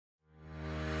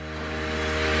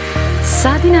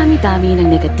Sa dinami-dami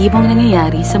ng negatibong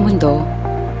nangyayari sa mundo,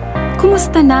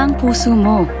 kumusta na ang puso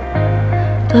mo?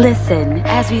 Listen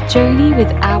as we journey with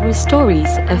our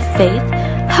stories of faith,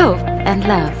 hope, and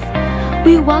love.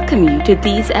 We welcome you to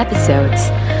these episodes.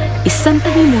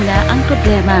 Isantabi muna ang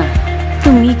problema.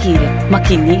 Tumigil,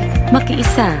 makinig,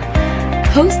 makiisa.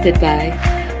 Hosted by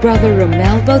Brother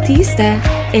Romel Bautista,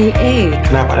 AA.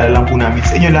 Napaalala lang po namin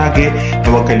sa inyo lagi na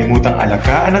huwag kalimutang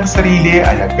alagaan ang sarili,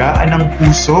 alagaan ang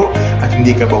puso, at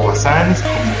hindi kabawasan sa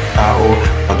tao,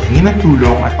 paghingi ng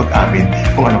tulong at pag-amin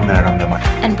kung anong nararamdaman.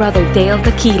 And Brother Dale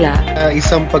Tequila.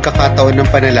 Isang pagkakataon ng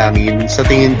panalangin, sa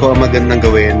tingin ko ang magandang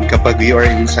gawin kapag you are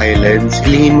in silence,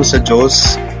 hilingin mo sa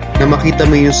Diyos na makita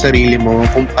mo yung sarili mo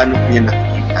kung paano kanya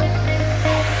nakikita.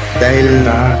 Dahil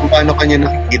kung paano kanya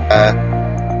nakikita,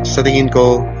 sa tingin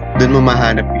ko, doon mo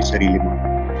mahanap yung sarili mo.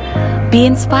 Be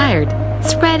inspired,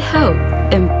 spread hope,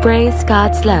 embrace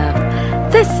God's love.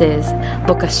 This is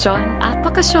Bokasyon at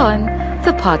Bakasyon,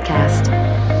 the podcast.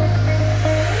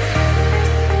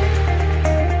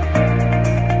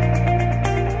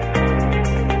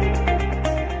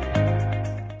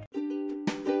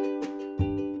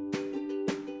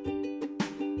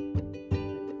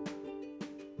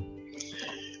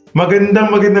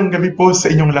 Magandang gabi po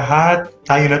sa inyong lahat.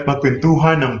 Tayo na't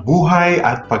magkwentuhan ng buhay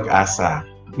at pag-asa.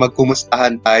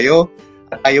 Magkumustahan tayo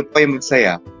at tayo po ay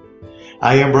magsaya.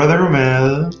 I am Brother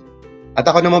Romel. At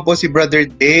ako naman po si Brother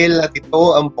Dale at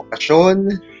ito ang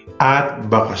Bokasyon at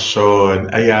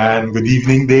Bakasyon. Ayan, good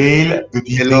evening Dale. Good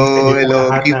evening hello.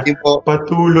 Good evening po.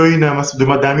 Patuloy na mas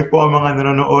dumadami po ang mga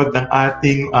nanonood ng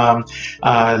ating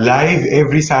live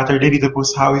every Saturday dito po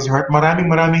sa How Is Your Heart.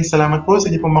 Maraming salamat po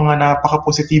sa inyo pong mga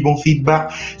napaka-positibong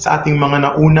feedback sa ating mga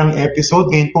naunang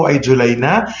episode. Ngayon po ay July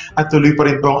na at tuloy pa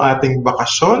rin po ang ating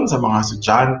bakasyon sa mga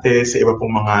estudyante, sa iba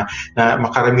pong mga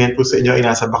makaramihan po sa inyo ay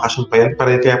nasa bakasyon pa yan.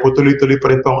 Kaya po tuloy pa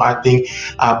rin po ang ating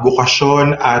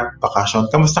bukasyon at bakasyon.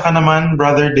 Kamusta ka naman,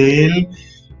 Brother Dale?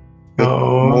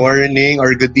 Good morning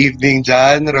or good evening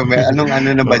dyan. Romel, anong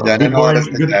na ba dyan? Anong oras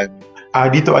na dyan?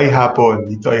 Dito ay hapon.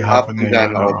 Hapon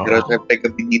ngayon. Pero syempre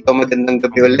gabi dito, magandang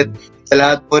gabi ulit sa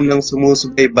lahat po ng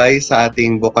sumusubaybay sa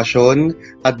ating Bokasyon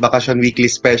at Bakasyon Weekly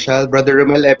Special. Brother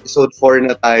Romel, episode 4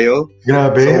 na tayo.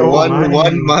 Grabe. So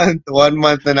one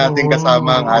month na natin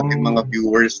kasama ang ating mga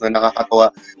viewers na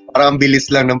nakakatuwa. Parang bilis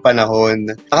lang ng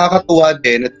panahon. Nakakatuwa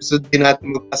din at gusto din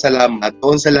natin magpasalamat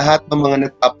doon sa lahat ng mga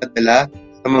nagpapadala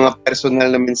ng mga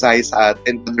personal na mensahe sa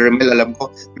atin. Brother Romel, alam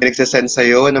ko, may nagsasend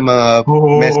sa'yo ng mga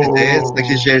messages,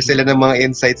 nagsishare sila ng mga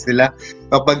insights nila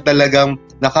kapag talagang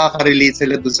nakaka-relate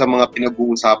sila dun sa mga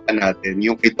pinag-uusapan natin.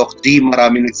 Yung kay Doc G,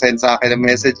 marami nagsend sa akin ng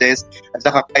messages at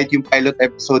saka kahit yung pilot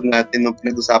episode natin nung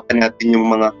pinag-usapan natin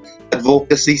yung mga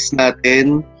advocacies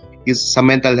natin yung sa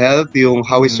mental health, yung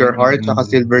How Is Your Heart, saka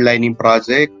Silver Lining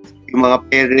Project, yung mga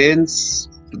parents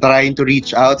trying to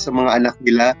reach out sa mga anak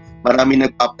nila, marami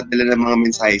nagpapadala ng mga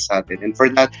mensahe sa atin. And for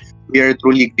that, we are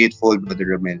truly grateful, Brother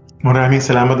Romel. Maraming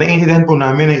salamat. Naiintindihan po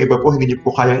namin na iba po hindi niyo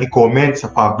po kayang i-comment sa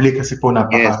public kasi po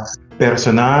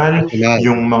napaka-personal,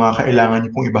 yung mga kailangan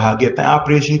niyo pong ibahagi. At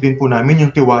na-appreciate din po namin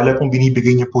yung tiwala pong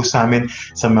binibigay niyo po sa amin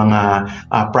sa mga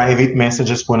private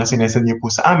messages po na sinesend niyo po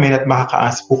sa amin at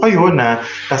makakaasa po kayo na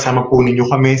kasama po ninyo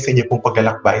kami sa inyo pong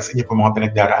paglalakbay, sa inyo pong mga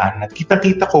pinagdaraanan. At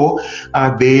kita-kita ko,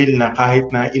 Dale, na kahit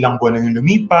na ilang buwan na yung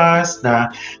lumipas, na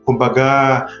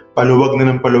kumbaga paluwag na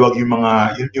ng paluwag yung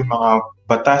mga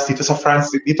batas dito sa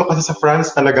France. Dito kasi sa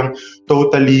France talagang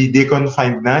totally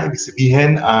deconfined na. Ibig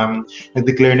sabihin,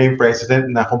 nag-declare na yung president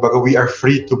na kumbaga we are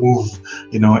free to move,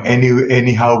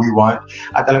 anyhow we want.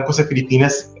 At alam ko sa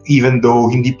Pilipinas, even though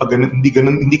hindi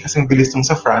kasing bilis nung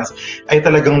sa France, ay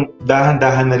talagang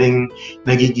dahan-dahan na rin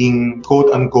nagiging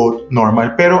quote-unquote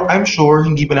normal. Pero I'm sure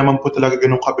hindi pa naman po talaga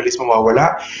ganun kabilis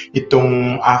mawawala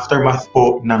itong aftermath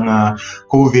po ng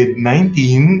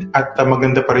COVID-19 at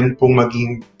maganda pa rin pong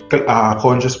maging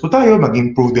conscious po tayo,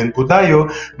 maging prudent po tayo,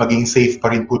 maging safe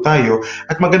pa rin po tayo,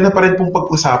 at maganda pa rin pong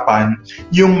pag-usapan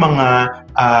yung mga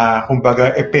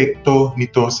kumbaga epekto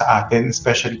nito sa atin,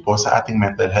 especially po sa ating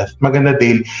mental health. Maganda,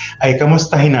 Dale, ay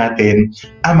kamustahin natin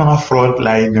ang mga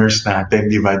frontliners natin,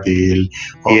 di ba, Dale?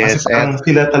 Yes, kasi parang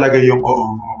sila talaga yung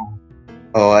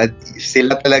at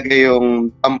sila talaga yung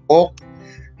tampok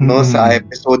sa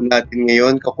episode natin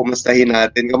ngayon. Kumustahin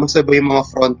natin. Kamusta ba yung mga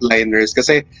frontliners?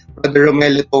 Kasi, Brother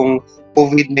Romel, itong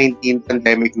COVID-19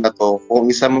 pandemic na to, kung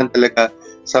isa man talaga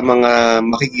sa mga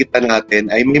makikita natin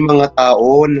ay may mga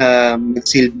tao na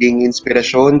nagsilbing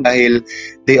inspirasyon dahil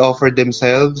they offered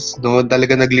themselves, no?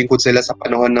 Talaga naglingkod sila sa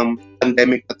panahon ng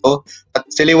pandemic na to. At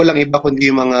sila walang iba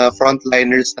kundi yung mga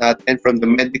frontliners natin, from the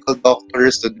medical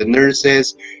doctors to the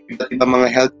nurses, iba't ibang mga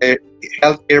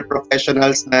healthcare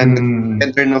professionals na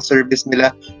nag-enter ng service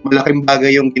nila. Malaking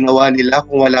bagay yung ginawa nila.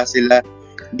 Kung wala sila,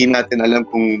 hindi natin alam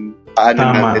kung paano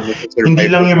natin survive. Hindi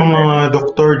lang yung mga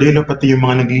doktor din, pati yung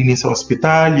mga naglilinis sa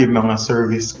ospital, yung mga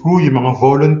service crew, yung mga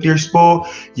volunteers po,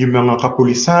 yung mga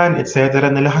kapulisan, etc.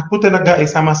 na lahat po talaga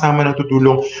ay sama-sama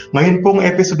natutulong. Ngayon pong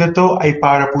episode na to ay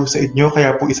para po sa inyo,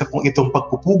 kaya po isa pong itong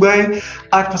pagpupugay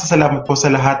at pasasalamat po sa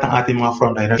lahat ng ating mga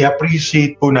frontliners.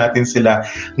 I-appreciate po natin sila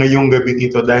ngayong gabi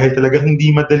ito dahil talaga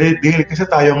hindi madali din kasi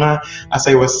tayo nga, as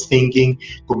I was thinking,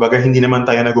 kumbaga hindi naman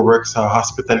tayo nag-work sa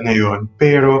hospital ngayon,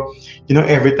 pero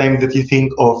every time that you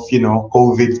think of,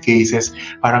 COVID cases,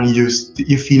 parang you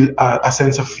feel a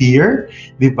sense of fear,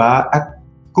 di ba? At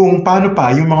kung paano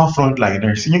pa yung mga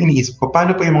frontliners, yun yung iniisip ko,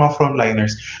 paano pa yung mga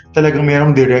frontliners talagang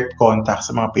mayroong direct contact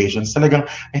sa mga patients. Talagang,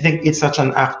 I think it's such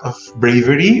an act of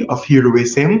bravery, of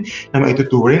heroism na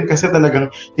maituturing kasi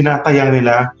talagang tinatayang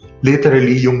nila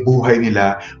literally yung buhay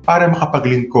nila para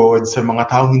makapaglingkod sa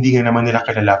mga taong hindi nga naman nila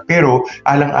kilala pero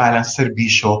alang-alang sa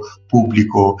serbisyo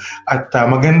publiko. At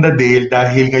maganda dahil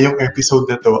ngayong episode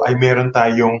na to ay meron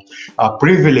tayong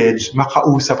privilege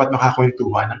makausap at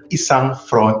makakwentuhan ng isang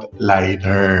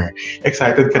frontliner.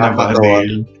 Excited ka na ba,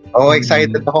 Dale? Oo,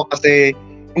 excited ako kasi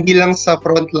hindi lang sa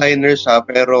frontliner siya,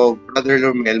 pero Brother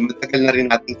Romel, matagal na rin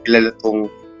natin kilala itong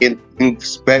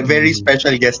very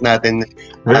special guest natin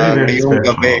ngayong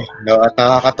gabi. No? At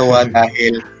nakakatuwa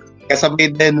dahil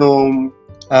kasabay din nung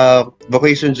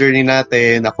vocation journey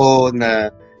natin, ako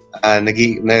na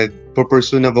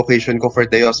nag-pursue na vocation ko for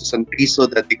diocesan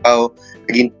priesthood at ikaw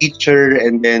naging teacher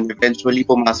and then eventually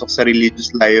pumasok sa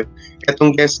religious life.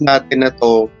 Itong guest natin na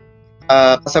to,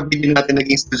 kasabi din natin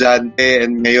naging estudyante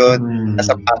and ngayon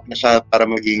nasa path na siya para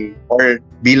maging or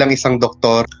bilang isang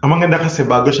doktor. Ang maganda kasi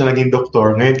bago siya naging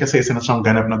doktor, ngayon kasi isa na siyang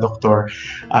ganap na doktor,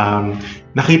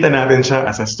 nakita natin siya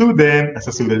as a student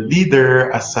leader,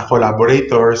 as a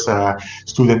collaborator sa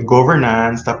student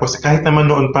governance. Tapos kahit naman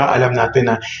noon pa alam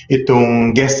natin na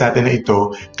itong guest natin na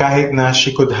ito, kahit na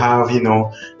she could have,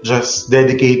 just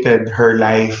dedicated her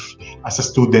life as a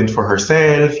student for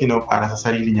herself, para sa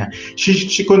sarili niya.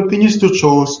 She continues to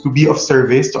choose to be of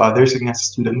service to others in sa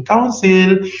student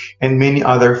council and many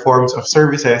other forms of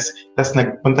services. Tapos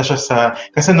nagpunta siya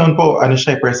kasi noon po,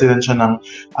 president siya ng,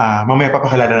 mamaya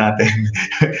papakilala natin.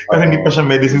 Pero hindi pa siya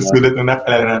medicine student nung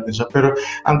nakilala natin siya. Pero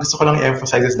ang gusto ko lang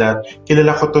i-emphasize is that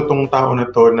kilala ko tong tao na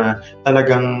to na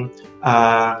talagang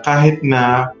kahit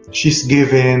na she's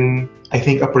given, I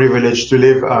think, a privilege to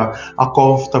live a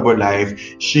comfortable life,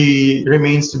 she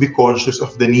remains to be conscious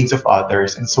of the needs of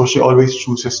others, and so she always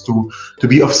chooses to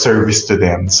be of service to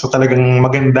them. So talagang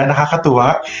maganda,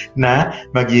 nakakatuwa na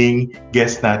maging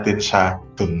guest natin siya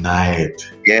tonight.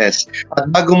 Yes. At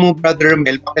bago mo, Brother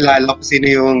Mel, pakilala ko sino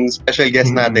yung special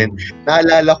guest natin.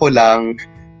 Naalala ko lang,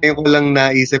 ngayon ko lang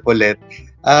naisip ulit,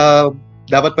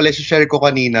 dapat pala share ko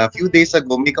kanina, few days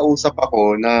ago, may kausap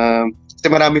ako na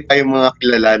kasi marami tayong mga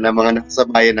kilala na mga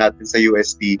nakasabayan natin sa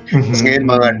UST. Kasi ngayon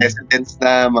mga residents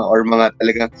na or mga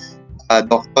talagang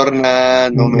doktor na,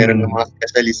 meron ng mga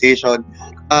specialization.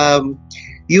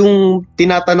 Yung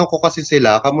tinatanong ko kasi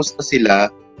sila, kamusta sila?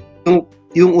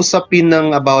 Yung usapin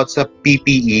ng about sa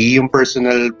PPE, yung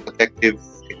personal protective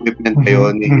equipment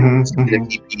kayo, yung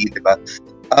PPE, diba?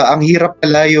 Ang hirap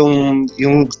pala yung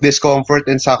discomfort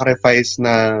and sacrifice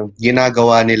na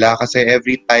ginagawa nila kasi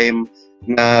every time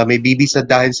na may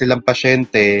bibisadahin silang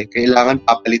pasyente, kailangan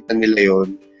papalitan nila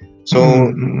yon. So,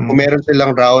 kung meron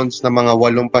silang rounds na mga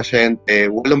 8 pasyente,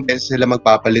 8 beses sila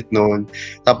magpapalit noon.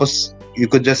 Tapos, you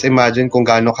could just imagine kung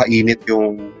gaano kainit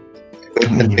yung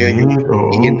equipment na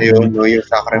yun, yung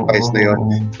sacrifice na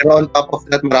yun. Pero on top of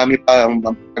that, marami pa ang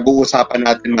pag-uusapan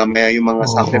natin mamaya yung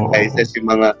mga sacrifices, yung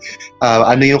mga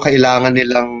ano yung kailangan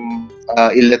nilang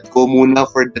i-let go muna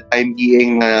for the time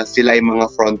being na sila yung mga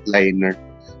frontliner.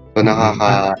 So,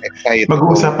 nakaka-excite.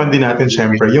 Mag-uusapan din natin,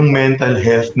 syempre, yung mental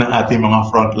health ng ating mga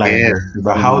frontliners. Yes.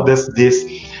 Diba? How does this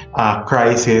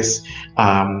crisis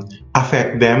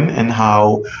affect them and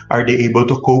how are they able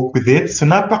to cope with it? So,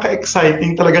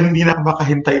 napaka-exciting. Talagang hindi na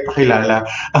makahintay ipakilala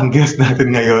ang guest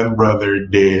natin ngayon, Brother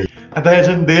Dale. At dahil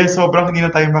dyan, Dale, sobrang hindi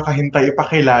na tayo makahintay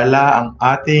ipakilala ang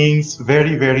ating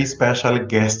very, very special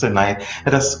guest tonight.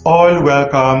 Let us all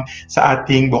welcome sa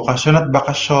ating Bokasyon at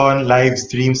Bakasyon live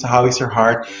stream sa How Is Your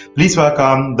Heart. Please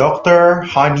welcome Dr.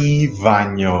 Honey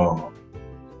Vanyo.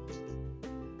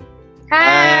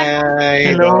 Hi!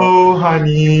 Hello,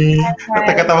 honey.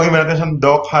 Teka, tawagin mo natin siyang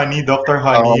Doc Honey, Dr.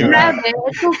 Honey. Grabe,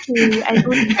 it's okay. I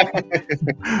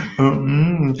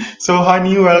don't So,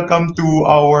 honey, welcome to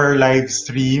our live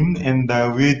stream. And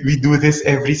we do this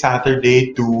every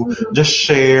Saturday to just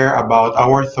share about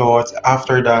our thoughts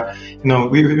after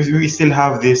we still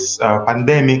have this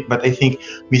pandemic, but I think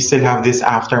we still have this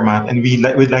aftermath. And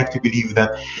we'd like to believe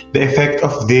that the effect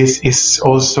of this is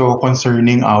also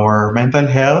concerning our mental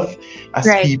health as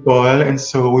people. And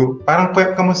so, parang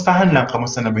kamustahan lang.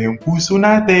 Kamusta na ba yung puso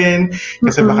natin?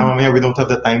 Kasi baka mamaya we don't have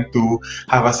the time to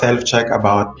have a self-check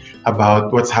about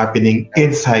what's happening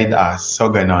inside us.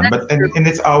 So, ganon. But and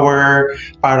it's our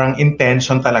parang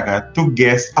intention talaga to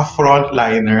guest a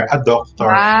frontliner, a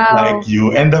doctor like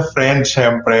you, and a friend,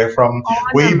 syempre, from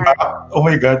way back. Oh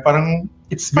my God, parang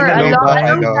it's been a long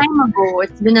time ago.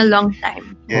 It's been a long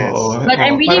time. Yes. But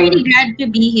I'm really glad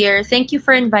to be here. Thank you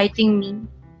for inviting me.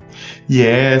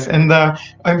 Yes, and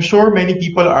I'm sure many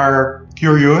people are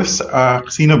curious.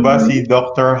 Sino ba si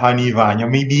Dr. Honey Vanyo?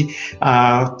 Maybe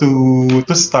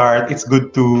to start, it's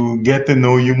good to get to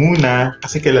know you muna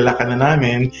kasi kilala ka na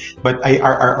namin, but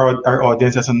our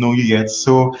audience doesn't know you yet.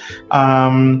 So,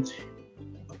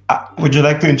 would you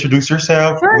like to introduce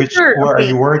yourself? Sure. Where are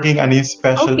you working? Ano yung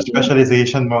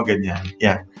specialization mo? Ganyan.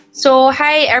 Yeah. So,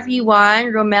 hi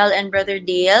everyone, Romel and Brother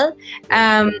Dale.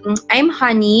 I'm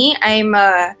Honey. I'm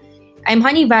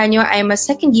Honey Vanyo. I'm a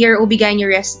second-year OB/GYN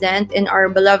resident in our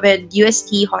beloved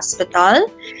UST hospital.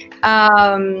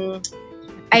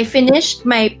 I finished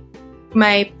my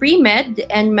pre-med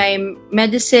and my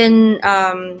medicine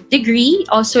degree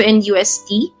also in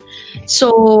UST.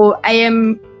 So I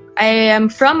am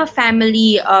from a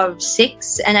family of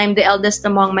 6, and I'm the eldest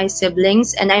among my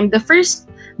siblings, and I'm the first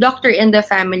doctor in the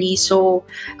family. So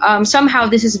somehow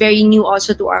this is very new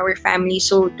also to our family.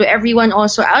 So to everyone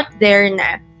also out there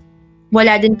na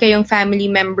wala din kayong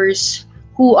family members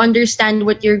who understand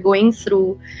what you're going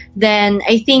through, then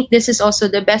I think this is also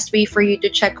the best way for you to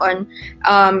check on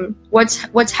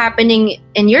what's happening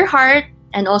in your heart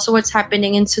and also what's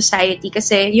happening in society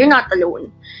kasi you're not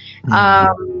alone.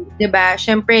 Diba?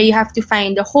 Syempre, you have to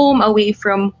find a home away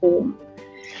from home.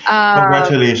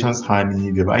 Congratulations, honey.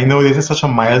 Diba? I know this is such a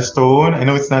milestone. I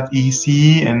know it's not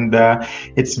easy, and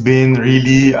it's been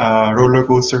really a roller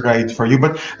coaster ride for you.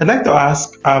 But I'd like to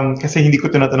ask, kasi hindi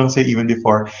ko ito natanong sa'yo even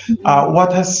before,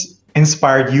 what has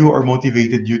inspired you or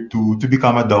motivated you to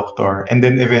become a doctor and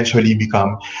then eventually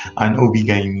become an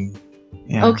OB/GYN?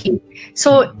 Yeah. Okay.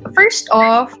 So first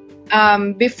off,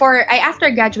 after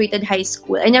I graduated high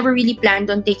school, I never really planned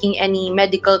on taking any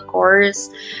medical course.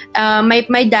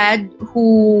 My dad,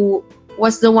 who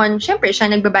was the one, syempre,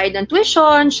 siya nagbabayad ng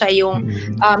tuition, siya yung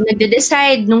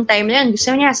nagde-decide nung time na yun.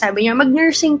 Gusto niya, sabi niya,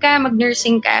 mag-nursing ka.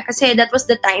 Kasi that was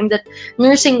the time that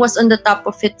nursing was on the top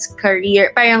of its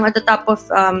career, parang at the top of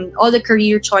all the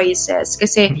career choices.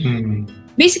 Kasi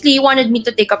basically, he wanted me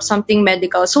to take up something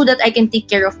medical so that I can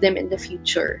take care of them in the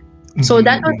future. So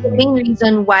that was the main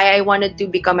reason why I wanted to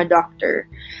become a doctor.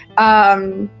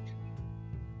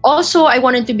 Also, I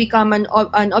wanted to become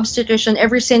an obstetrician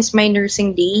ever since my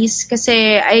nursing days.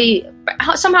 Kasi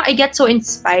somehow I get so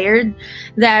inspired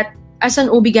that as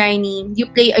an OB/GYN, you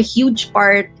play a huge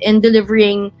part in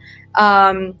delivering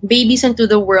babies into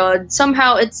the world.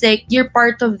 Somehow it's like you're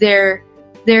part of their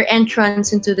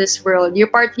entrance into this world.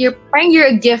 You're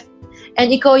a gift,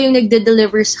 and ikaw yung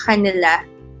nagde-deliver sa kanila.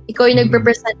 Ikaw yung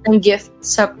nagpe-present ng gift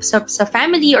sa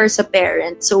family or sa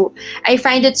parent. So, I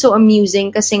find it so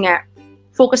amusing kasi nga,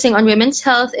 focusing on women's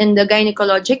health and the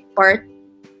gynecologic part,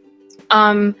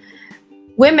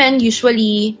 women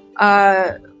usually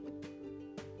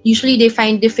they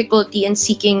find difficulty in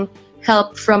seeking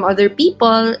help from other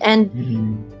people. And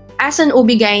as an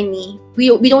OB/GYN,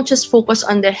 we don't just focus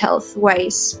on the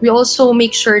health-wise. We also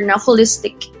make sure na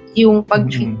holistic yung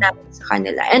pag-treat namin sa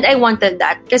kanila. And I wanted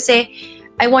that kasi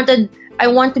I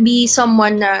want to be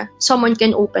someone na someone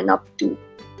can open up to.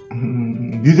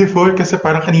 Beautiful, kasi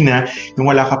parang kanina, yung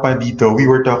wala ka pa dito, we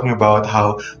were talking about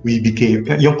how we became,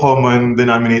 yung common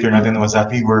denominator natin was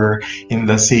that we were in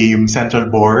the same central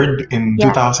board in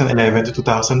 2011 to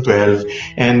 2012,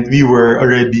 and we were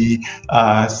already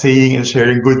saying and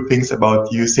sharing good things about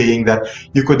you, saying that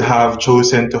you could have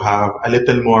chosen to have a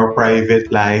little more private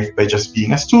life by just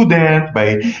being a student,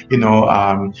 by,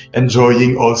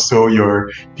 enjoying also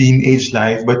your teenage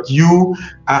life, but you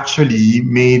actually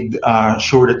made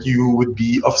sure that you would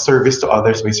be of service to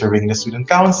others by serving in the student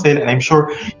council. And I'm sure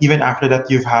even after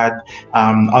that, you've had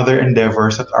other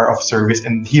endeavors that are of service.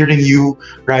 And hearing you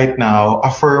right now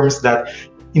affirms that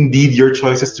indeed your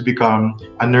choices to become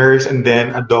a nurse and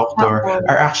then a doctor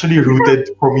are actually rooted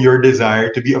from your desire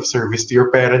to be of service to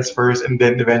your parents first and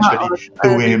then eventually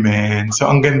to women. So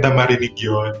ang ganda marinig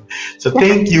yun. So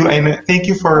thank you, and thank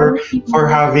you for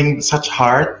having such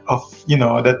heart of,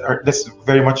 that's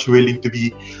very much willing to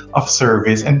be of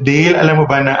service. And Dale, alam mo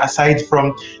ba na aside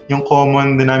from yung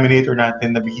common denominator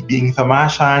natin na being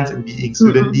Thamasians and being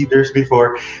student leaders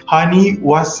before, Honey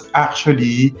was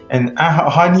actually, and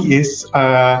Honey is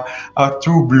a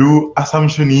true blue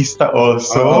Assumptionista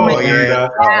also.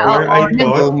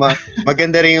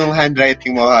 Maganda rin yung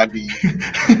handwriting mo, Honey.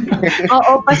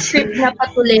 Oo, pa-script na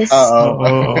patulis.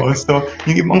 So,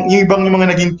 yung ibang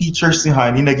mga naging teachers ni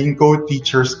Honey, naging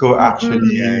co-teachers ko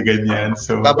actually, ganyan.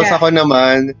 So, tapos ako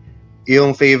naman,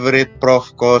 yung favorite prof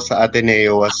ko sa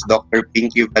Ateneo was Dr.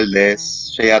 Pinky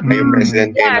Valdez. Siya yata yung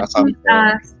president ng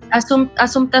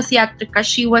Assumpta Theatrica.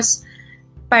 She was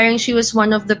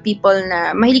one of the people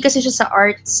na mahilig kasi siya sa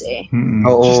arts eh.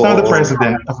 She's now the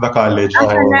president of the college.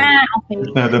 Okay.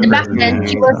 Back then,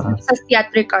 she was sa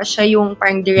Theatrica. Siya yung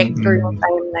parang director ng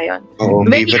time na yun.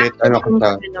 Favorite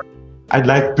I'd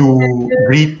like to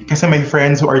greet, kasi my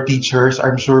friends who are teachers,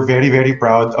 I'm sure very, very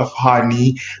proud of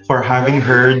Honey for having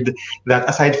heard that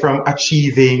aside from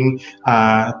achieving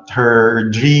her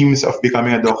dreams of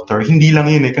becoming a doctor, hindi lang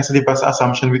yun kasi di ba sa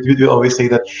Assumption, we always say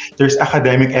that there's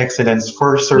academic excellence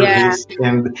for service.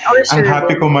 And I'm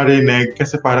happy ko marinig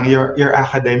kasi parang your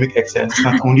academic excellence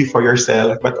not only for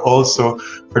yourself but also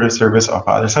for the service of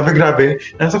others. Sabi, grabe,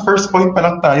 nasa first point pa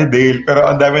lang tayo, Dale, pero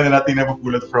ang dami na natin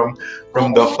napupulot from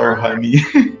Dr. Honey.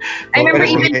 I remember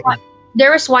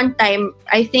there was one time,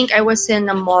 I think I was in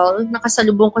a mall,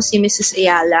 nakasalubong ko si Mrs.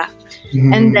 Ayala.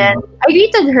 And then, I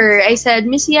greeted her. I said,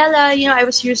 Miss Ayala, I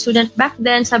was your student back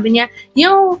then. Sabi niya,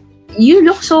 you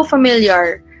look so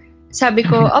familiar. Sabi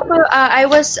ko, I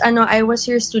was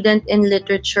your student in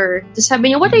literature. Tapos sabi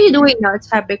niya, what are you doing now?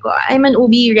 Sabi ko, I'm an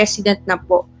OB resident na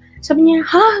po. Sabi niya,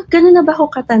 ganun na ba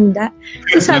ako katanda?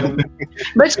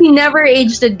 But she never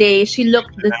aged a day. She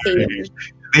looked the same.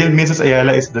 Mrs.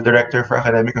 Ayala is the Director for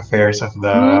Academic Affairs of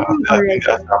the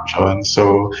Assumption.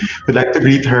 So, we'd like to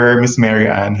greet her, Miss Mary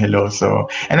Ann. Hello. So,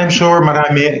 and I'm sure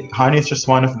marami, Honey is just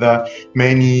one of the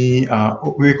many,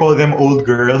 we call them old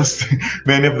girls,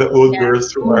 many of the old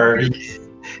girls who are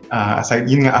aside,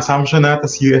 yun nga, Assumption na,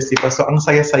 tas UST pa. So, ang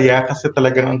saya-saya kasi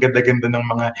talagang ang ganda-ganda ng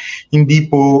mga hindi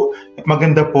po,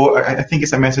 maganda po, I think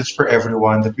it's a message for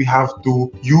everyone that we have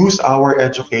to use our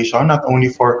education not only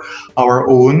for our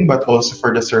own but also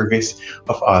for the service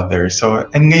of others. So,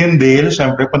 and ngayon, Dale,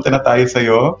 syempre, punta na tayo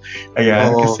sa'yo.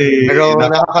 Ayan, kasi... Pero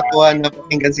nakakatuwa na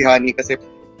pakinggan si Honey kasi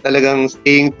talagang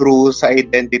staying true sa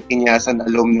identity niya as an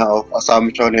alumna of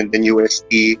Assumption and then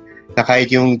UST, na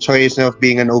kahit yung choice of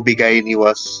being an OB-GYN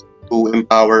was to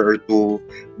empower or to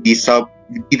be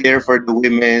there for the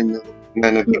women na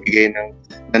nagbibigay na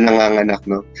nanganganak,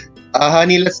 no?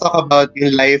 Honey, let's talk about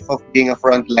yung life of being a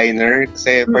frontliner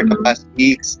kasi for the past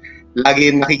weeks, lagi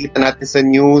nakikita natin sa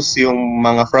news yung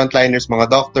mga frontliners,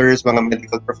 mga doctors, mga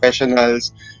medical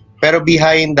professionals. Pero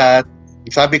behind that,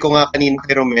 sabi ko nga kanina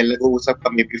kay Romel, nag-uusap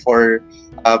kami before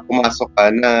pumasok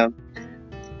ka na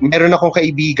meron akong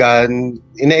kaibigan,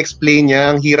 ina-explain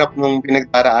niya ang hirap nung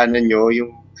pinagdaraanan nyo,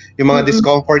 yung mga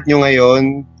discomfort nyo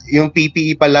ngayon, yung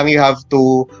PPE pa lang, you have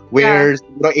to wear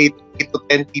 8 to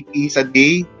 10 PPEs a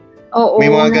day.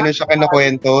 May mga ganun siya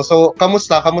kinakwento. So,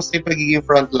 kamusta yung pagiging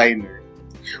frontliner?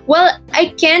 Well, I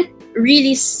can't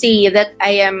really say that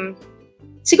I am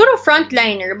siguro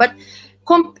frontliner, but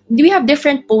we have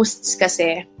different posts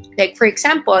kasi. Like, for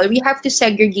example, we have to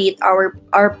segregate our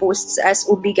posts as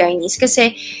OB-GYNs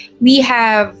kasi we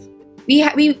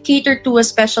cater to a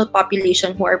special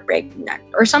population who are pregnant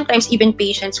or sometimes even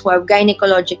patients who have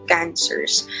gynecologic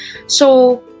cancers.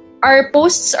 So, our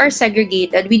posts are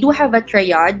segregated. We do have a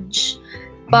triage,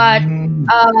 but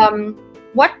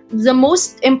what the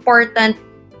most important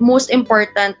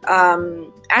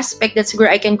aspect that siguro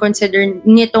I can consider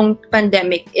nitong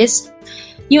pandemic is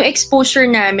yung exposure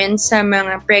namin sa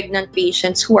mga pregnant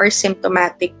patients who are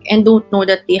symptomatic and don't know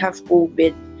that they have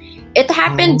COVID. It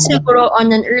happened siguro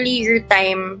on an earlier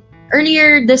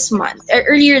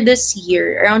this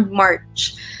year, around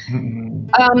March.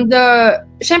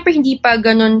 Syempre hindi pa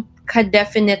ganun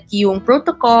ka-definite yung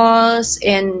protocols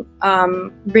and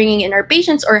bringing in our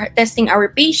patients or testing our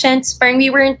patients. Parang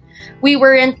we weren't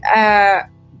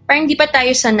parang di pa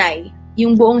tayo sanay.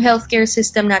 Yung buong healthcare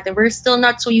system natin, we're still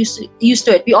not so used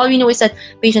to it. All we know is that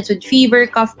patients with fever,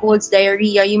 cough, colds,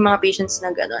 diarrhea, yung mga patients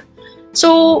na gano'n.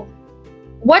 So,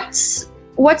 what's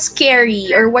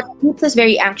scary or what makes us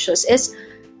very anxious is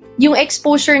yung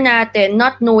exposure natin,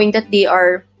 not knowing that they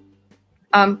are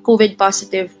COVID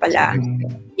positive pala.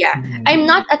 Yeah. I'm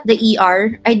not at the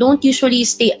ER. I don't usually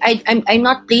stay. I'm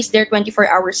not placed there 24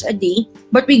 hours a day.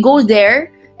 But we go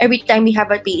there every time we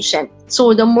have a patient.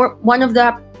 So one of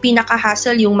the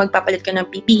pinaka-hassle yung magpapalit ka ng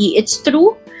PPE. It's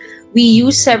true. We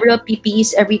use several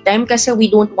PPEs every time kasi we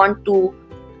don't want to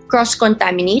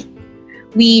cross-contaminate.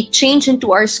 We change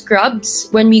into our scrubs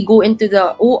when we go into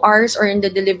the ORs or in the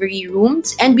delivery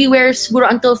rooms. And we wear siguro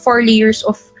until 4 layers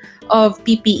of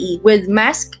PPE with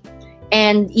mask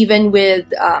and even with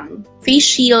face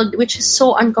shield, which is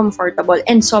so uncomfortable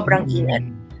and sobrang init.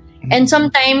 And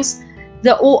sometimes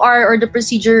the OR or the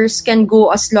procedures can go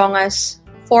as long as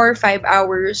 4 or 5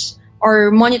 hours,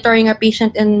 or monitoring a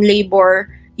patient in labor,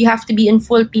 you have to be in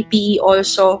full PPE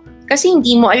also. Kasi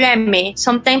hindi mo alam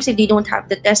sometimes if they don't have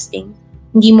the testing,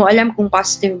 hindi mo alam kung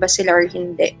positive ba sila or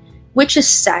hindi. Which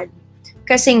is sad.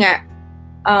 Kasi nga,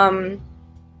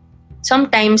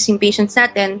 sometimes yung patients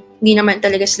natin, hindi naman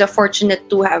talaga sila fortunate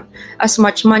to have as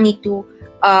much money to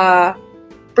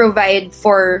provide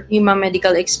for yung mga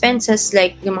medical expenses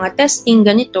like yung mga testing,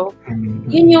 ganito.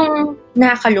 Yun yung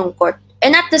nakakalungkot.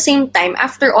 And at the same time,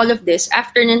 after all of this,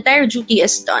 after an entire duty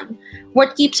is done,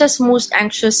 what keeps us most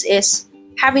anxious is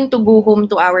having to go home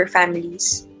to our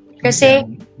families. Kasi,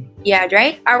 yeah,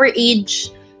 right? Our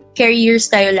age, carriers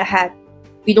tayo lahat.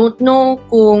 We don't know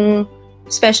kung,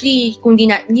 especially kung hindi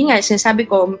nga, sinasabi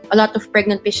ko, a lot of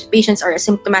pregnant patients are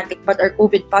asymptomatic but are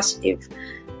COVID positive.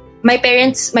 My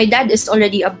dad is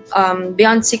already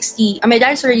beyond 60, my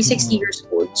dad is already 60 years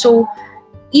old. So,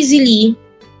 easily,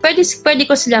 pwede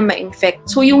ko sila ma-infect.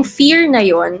 So, yung fear na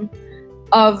yon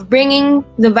of bringing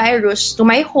the virus to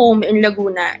my home in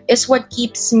Laguna is what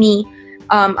keeps me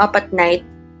up at night.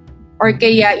 Or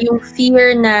kaya yung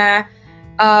fear na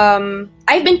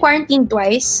I've been quarantined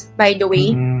twice, by the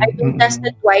way. I've been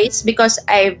tested twice because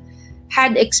I've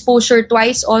had exposure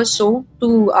twice also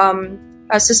to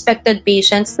suspected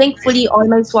patients. Thankfully, all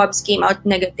my swabs came out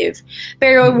negative.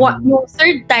 Pero yung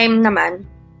third time naman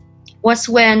was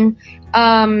when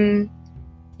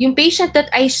yung patient that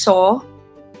I saw,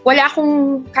 wala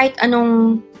akong kahit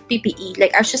anong PPE.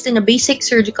 Like, I was just in a basic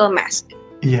surgical mask.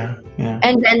 Yeah.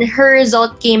 And then her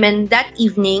result came in that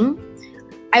evening.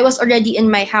 I was already in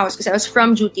my house because I was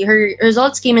from duty. Her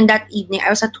results came in that evening. I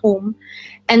was at home.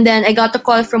 And then I got a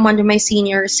call from one of my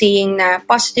seniors saying na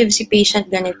positive si patient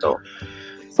ganito.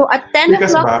 So at 10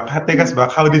 o'clock... Take us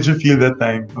back. How did you feel that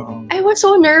time? I was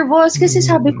so nervous kasi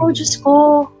sabi ko, Diyos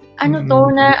ko,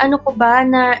 ano ko ba,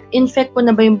 na infect ko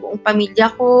na ba yung buong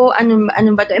pamilya ko? Ano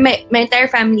ba to? My entire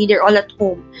family, they're all at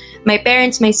home. My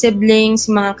parents, my siblings,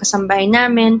 mga kasambahay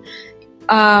namin.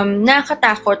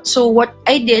 Nakakatakot. So what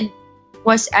I did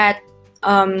was at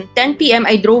 10 p.m.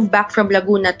 I drove back from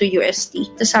Laguna to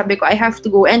UST. So sabi ko, I have to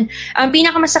go. And ang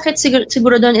pinakamasakit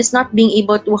siguro doon is not being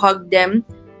able to hug them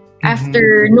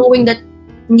after knowing that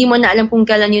hindi mo na alam kung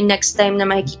kailan yung next time na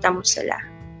makikita mo sila.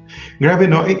 Grabe,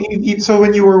 no? So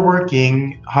when you were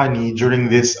working, honey, during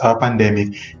this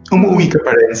pandemic, umuwi ka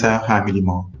pa rin sa family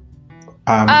mo?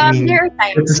 There are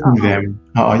times. You get to see them.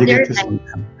 You get to see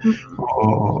them.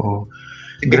 Oo.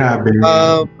 Grabe.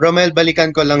 Romel,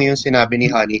 balikan ko lang yung sinabi ni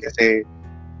Honey kasi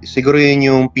siguro yun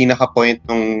yung pinaka-point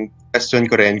ng question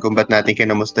ko rin kung ba't natin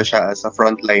kinamusta siya as a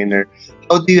frontliner.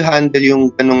 How do you handle yung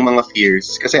ganong mga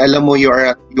fears? Kasi alam mo, you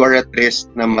are at risk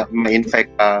na ma-infect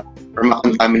ka or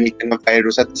ma-contaminate ka ng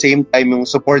virus. At the same time, yung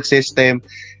support system,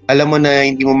 alam mo na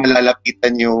hindi mo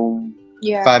malalapitan yung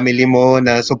family mo,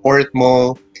 na support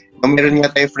mo. Meron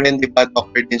nga tayo friend, di ba,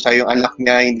 doctor din siya, yung anak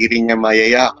niya, hindi rin niya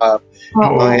mayayakap.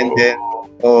 And then,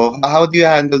 how do you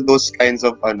handle those kinds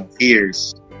of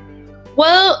fears?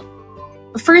 Well,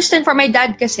 first and for my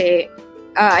dad kasi,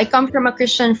 I come from a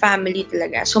Christian family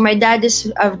talaga. So my dad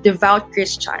is a devout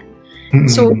Christian.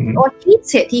 So he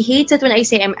hates it. He hates it when I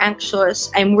say I'm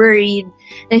anxious, I'm worried.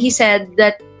 And he said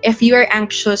that if you are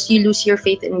anxious, you lose your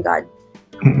faith in God.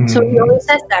 So he always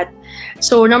says that.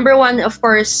 So number one, of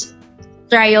course,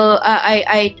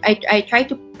 I try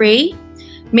to pray.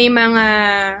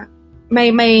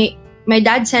 My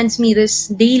dad sends me this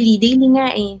daily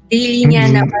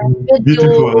niya na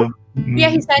video. Yeah,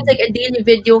 he sends like a daily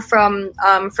video from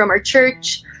our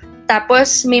church.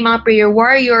 Tapos may mga prayer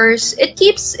warriors. It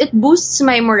boosts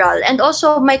my morale, and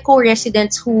also my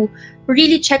co-residents who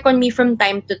really check on me from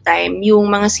time to time.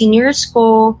 Yung mga seniors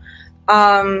ko,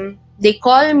 they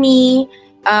call me.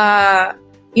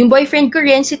 Yung boyfriend ko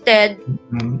rin, si Ted,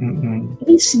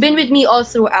 he's been with me all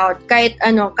throughout. Kahit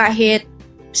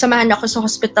samahan ako sa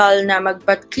hospital na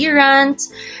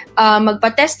magpa-clearance,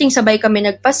 magpa-testing, sabay kami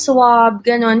nagpa-swab,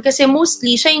 ganon. Kasi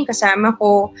mostly, siya yung kasama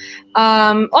ko.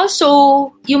 Also,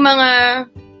 yung mga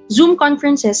Zoom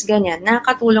conferences, ganyan,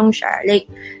 nakakatulong siya. Like,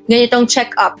 ganitong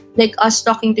check-up, like us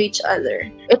talking to each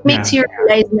other. It makes you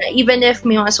realize na even if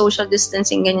may mga social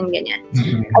distancing, ganyan.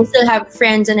 I still have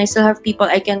friends and I still have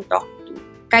people I can talk to,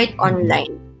 kahit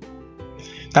online.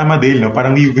 Tama, Dale, no?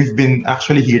 Parang we've been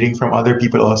actually hearing from other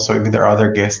people also with our other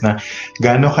guests na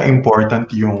gaano ka-important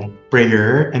yung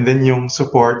prayer and then yung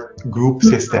support group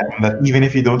system, that even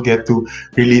if you don't get to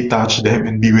really touch them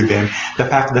and be with them, the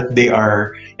fact that they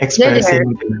are expressing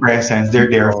their presence, they're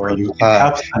there for you. It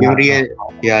helps. Yung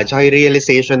tsaka yung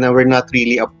realization na we're not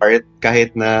really apart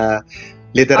kahit na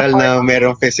literal na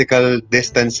merong physical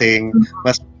distancing,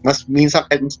 mas minsan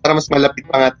para mas malapit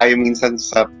pa nga tayo minsan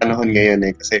sa panahon ngayon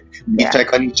kasi we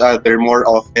check on each other more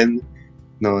often,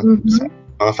 no, sa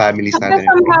mga families natin.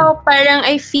 Somehow parang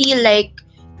I feel like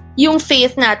yung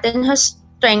faith natin has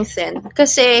strengthened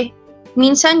kasi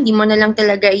minsan di mo na lang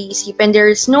talaga iisipin,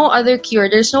 there's no other cure,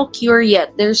 there's no cure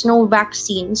yet, there's no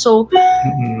vaccine, so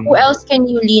who else can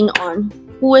you lean on?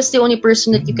 Who is the only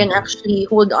person that you can actually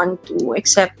hold on to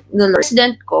except the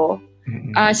resident ko,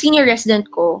 senior resident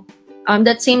ko.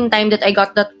 That same time that I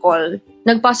got that call,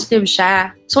 nag-positive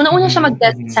siya. So, nauna siya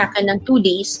mag-test sa akin ng 2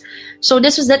 days. So,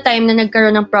 this was the time na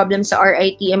nagkaroon ng problem sa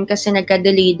RITM kasi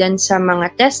nagka-delay din sa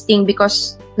mga testing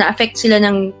because na-affect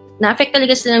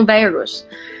talaga sila ng virus.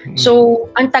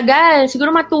 So, ang tagal.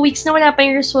 Siguro mga 2 weeks na wala pa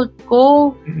yung result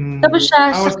ko. Tapos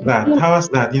siya... How was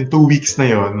that? Yung 2 weeks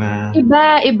na yun?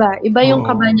 Iba yung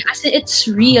kaba niya. Kasi it's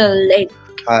real. Like,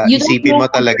 isipin mo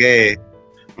talaga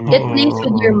It plays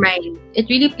with your mind. It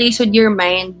really plays with your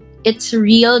mind. It's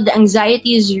real. The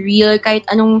anxiety is real.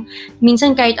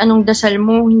 Minsan kahit anong dasal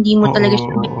mo, hindi mo talaga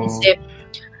siya mag-isip.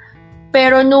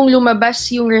 Pero nung lumabas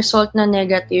yung result na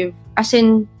negative, as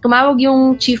in, tumawag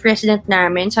yung chief resident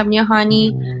namin. Sabi niya,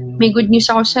 honey, may good news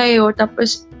ako sa'yo.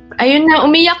 Tapos, ayun na,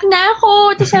 umiyak na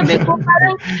ako. Tapos sabi ko,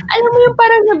 parang, alam mo yung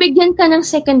parang nabigyan ka ng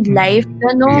second life.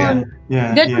 Ganon.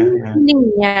 Ganon yung feeling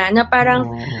niya. Na parang,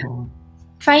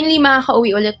 finally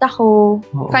makaka-uwi ulit ako.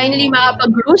 Finally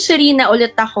makapag-grocery na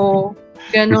ulit ako.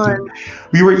 Ganon.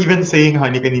 We were even saying,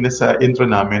 honey, kanina sa intro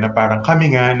namin na parang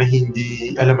kami nga na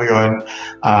hindi, alam mo yun,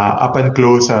 up and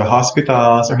close sa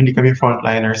hospitals or hindi kami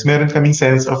frontliners. Meron kaming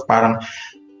sense of parang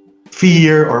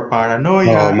fear or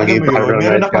paranoia. Alam mo yun,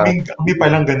 meron na kami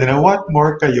palang ganda na what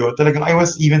more kayo. Talagang I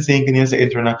was even saying kanina sa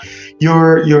intro na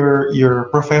your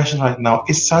profession right now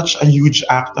is such a huge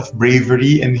act of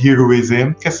bravery and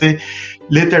heroism kasi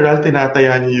literal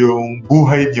tinataya niyo yung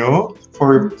buhay niyo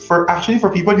for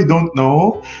people you don't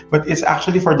know, but it's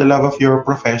actually for the love of your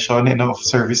profession and of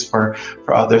service for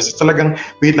others. So, talagang,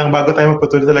 wait lang, bago tayo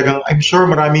magpatuloy, talagang, I'm sure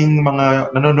maraming mga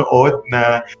nanonood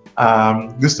na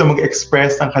gusto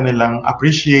mag-express ng kanilang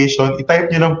appreciation.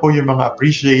 I-type nyo lang po yung mga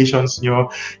appreciations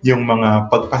nyo, yung mga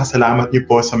pagpasalamat nyo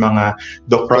po sa mga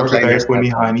doctors, kagaya po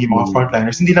ni Honey, mga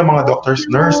frontliners. Hindi lang mga doctors,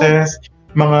 nurses,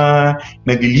 mga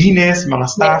naglilinis, mga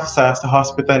staff sa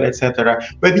hospital, etc.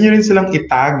 Pwede nyo rin silang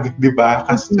itag, di ba?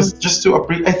 Just to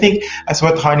appreciate. I think, as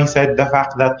what Honey said, the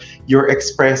fact that you're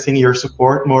expressing your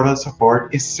support, moral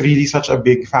support, is really such a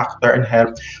big factor and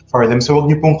help for them. So, huwag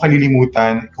nyo pong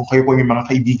kalilimutan kung kayo po yung mga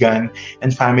kaibigan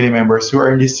and family members who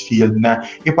are in this field na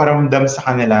iparamdam sa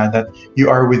kanila that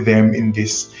you are with them in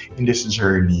this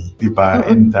journey, di ba?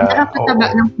 And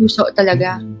nakakataba ng puso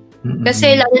talaga.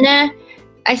 Kasi lalo na,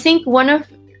 I think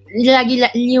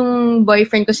yung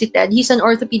boyfriend ko si Ted, he's an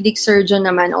orthopedic surgeon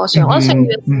naman also in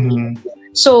UST.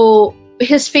 So,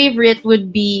 his favorite would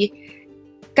be,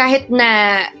 kahit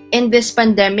na in this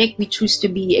pandemic, we choose to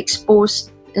be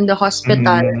exposed in the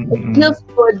hospital, it feels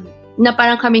good na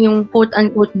parang kami yung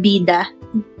quote-unquote bida.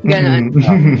 Ganon.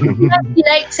 He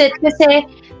likes it kasi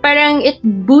parang it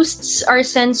boosts our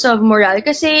sense of morale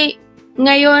kasi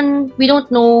ngayon, we don't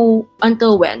know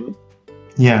until when.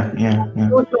 Yeah.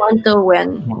 Don't know until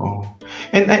when.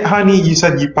 And Honey, you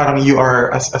said you are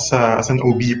as an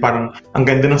OB, parang ang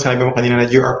ganda nung sinabi mo kanina na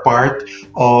you are part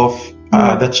of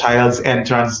the child's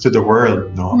entrance to the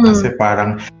world, no? Kasi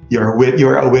parang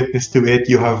you're a witness to it.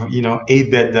 You have,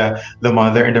 aided the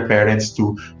mother and the parents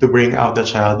to bring out the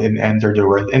child and enter the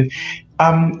world. And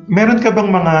meron ka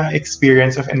bang mga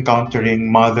experience of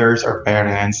encountering mothers or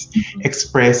parents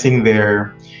expressing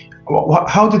their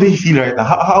how do they feel right now?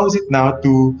 How is it now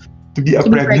to be a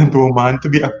pregnant woman, to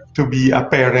be a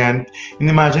parent? And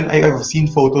imagine, I've seen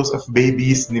photos of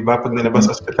babies, di ba? Pag nalabas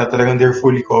sa hospital, talagang they're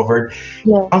fully covered.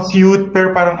 Yes. Ang cute,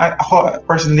 pero parang ako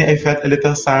personally, I felt a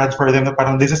little sad for them na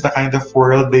parang this is the kind of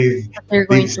world they've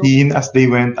seen as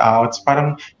they went out. So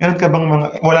parang meron ka bang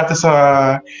wala to sa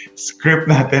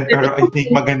script natin, pero I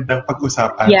think magandang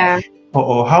pag-usapan. Yeah.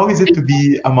 How is it to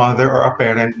be a mother or a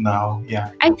parent now?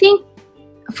 Yeah. I think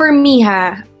for me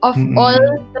of all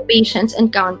the patients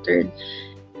encountered,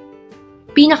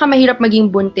 pinakamahirap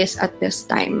maging buntis at this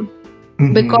time.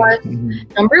 Because,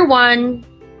 number one,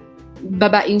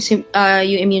 baba yung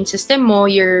immune system mo,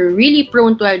 you're really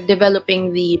prone to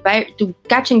developing to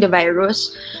catching the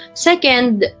virus.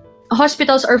 Second,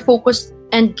 hospitals are focused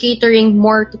and catering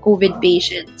more to COVID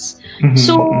patients.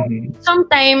 So,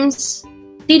 sometimes,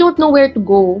 they don't know where to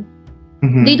go.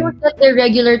 They don't get their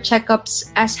regular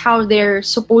checkups as how they're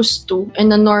supposed to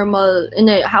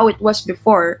how it was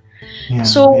before.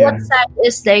 What's sad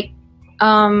is like,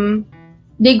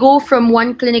 they go from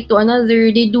one clinic to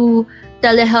another, they do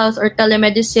telehealth or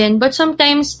telemedicine, but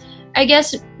sometimes, I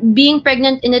guess, being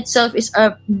pregnant in itself is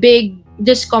a big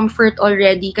discomfort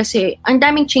already kasi ang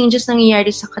daming changes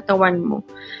nangyayari sa katawan mo.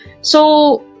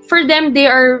 So, for them, they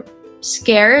are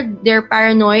scared, they're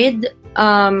paranoid,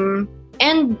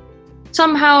 and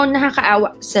somehow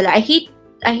nakakaawa sila. I hate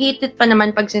it pa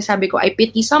naman pag sinasabi ko I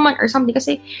pity someone or something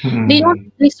kasi they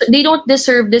don't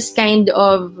deserve this kind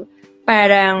of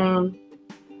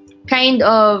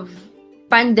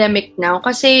pandemic now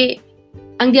kasi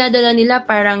ang dinadala nila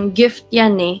parang gift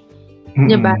yan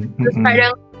diba?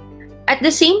 Parang at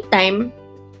the same time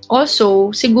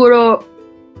also siguro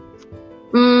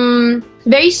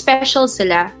very special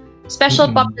sila.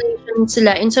 Special population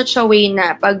sila in such a way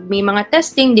na pag may mga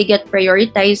testing, they get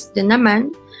prioritized din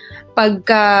naman.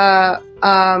 Pagka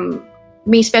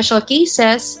may special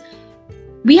cases,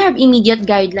 we have immediate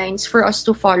guidelines for us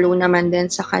to follow naman din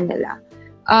sa kanila.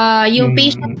 Yung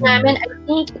patient namin, I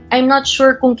think, I'm not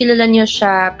sure kung kilala niyo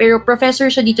siya, pero professor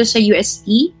siya dito sa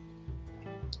UST.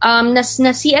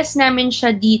 Na-CS namin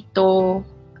siya dito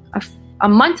a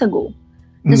month ago.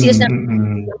 Na-CS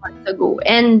namin a month ago.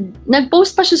 And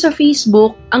nag-post pa siya sa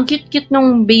Facebook. Ang cute-cute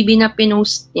nung baby na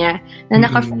pinost niya, na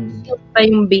naka-face shield pa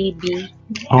yung baby.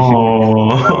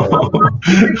 Oh.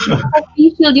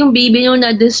 Naka-face shield yung baby nung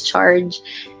na-discharge.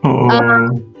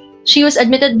 She was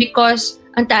admitted because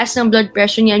ang taas ng blood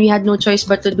pressure niya, we had no choice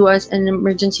but to do an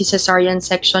emergency cesarean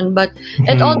section. But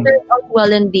it all turned out well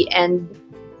in the end.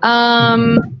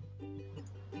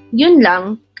 Yun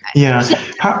lang. Yeah.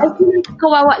 I feel like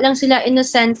kawawa lang sila in a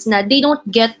sense na they don't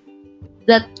get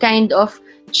that kind of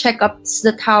checkups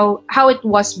that how it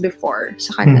was before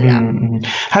sa kanila.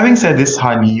 Having said this,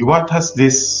 Honey, what has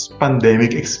this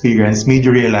pandemic experience made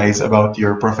you realize about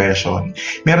your profession?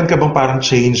 Meron ka bang parang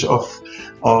change of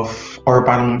or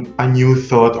parang a new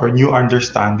thought or new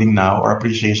understanding now or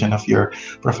appreciation of your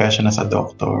profession as a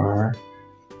doctor?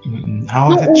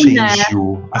 How has it changed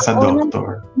you as a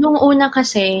doctor? Nung una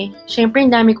kasi, syempre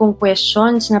ang dami kong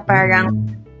questions na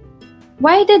parang,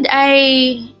 why did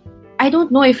I don't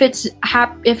know if it's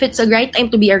a right time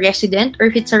to be a resident or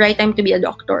if it's a right time to be a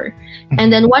doctor.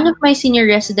 And then one of my senior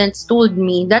residents told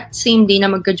me that same day na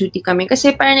magka-duty kami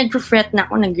kasi parang nag-fret na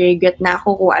ako, nag-regret na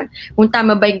ako kung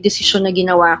tama ba yung desisyon na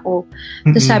ginawa ko.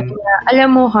 Tapos sabi niya,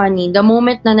 alam mo honey, the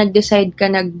moment na nag-decide ka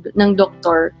ng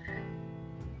doctor,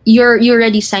 you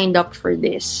already signed up for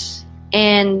this.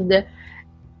 And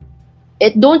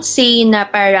don't say na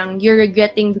parang you're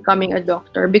regretting becoming a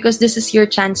doctor because this is your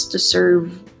chance to serve.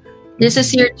 This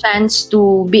is your chance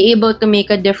to be able to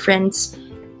make a difference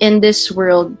in this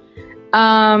world.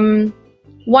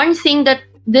 One thing that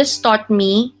this taught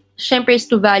me, syempre, is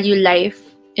to value life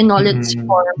in all its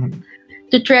form.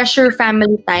 To treasure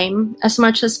family time as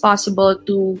much as possible.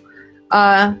 To,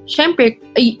 syempre,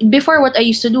 before what I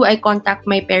used to do, I contact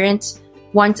my parents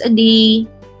once a day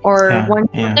or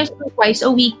twice a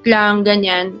week lang,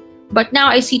 ganyan. But now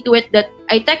I see to it that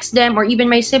I text them or even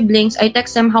my siblings, I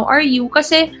text them, how are you?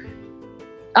 Kasi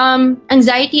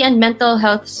anxiety and mental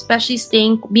health, especially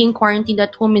being quarantined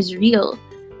at home, is real.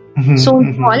 So,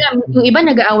 alam, yung iba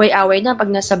nag-aaway-aaway na pag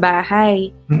nasa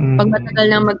bahay, pag matagal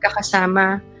na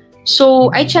magkakasama.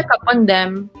 So, I check up on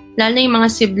them, lalo na yung mga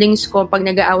siblings ko pag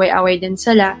nag-aaway-aaway din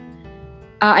sila.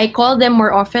 I call them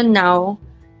more often now.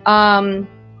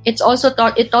 It also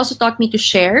taught me to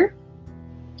share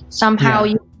somehow.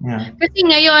 Kasi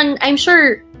ngayon, I'm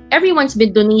sure everyone's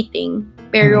been donating,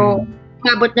 pero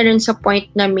mabot na rin sa point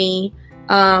na may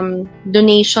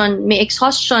donation, may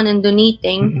exhaustion in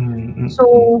donating.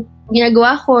 So,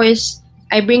 ginagawa ko is,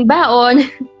 I bring baon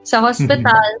sa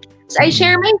hospital. So, I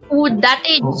share my food.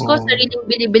 Dati, ko sariling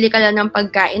bili-bili ka lang ng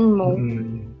pagkain mo.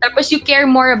 Tapos, you care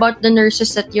more about the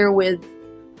nurses that you're with.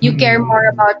 You care more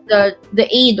about the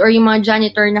aide or yung mga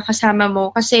janitor na kasama mo.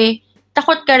 Kasi,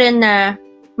 takot ka rin na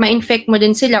ma-infect mo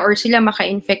din sila or sila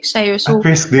maka-infect sa'yo. So, at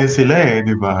risk din sila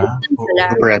di ba?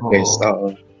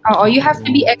 Oo, you have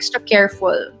to be extra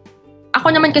careful. Ako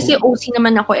naman kasi OC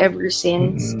naman ako ever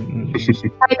since.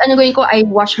 Kahit ano gawin ko, I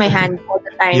wash my hands all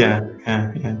the time. Yeah.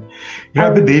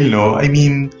 Grabe, Dale, no? I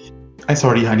mean,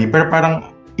 sorry, honey, pero parang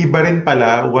iba rin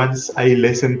pala once I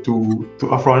listen to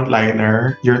a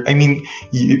frontliner.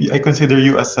 I consider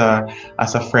you as a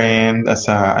friend,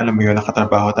 alam mo yun,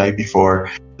 nakatrabaho tayo before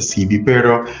sa CB.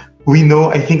 Pero we know,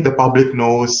 I think the public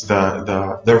knows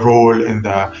the role and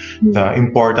the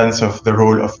importance of the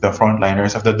role of the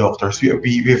frontliners, of the doctors.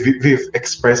 We've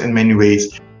expressed in many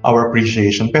ways our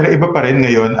appreciation. Pero iba pa rin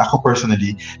ngayon, ako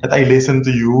personally, that I listen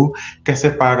to you kasi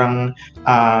parang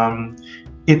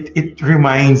it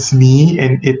reminds me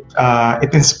and it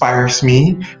inspires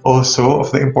me also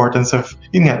of the importance of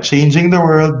changing the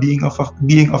world, being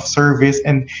of service,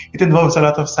 and it involves a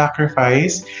lot of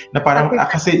sacrifice na parang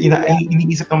kasi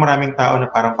iniisip ng maraming tao na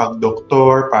parang pag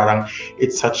doktor, parang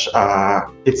it's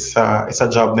a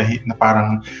job na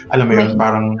parang alam mo yun,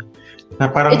 parang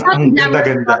ang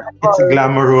ganda-ganda, it's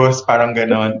glamorous, parang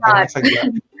ganon.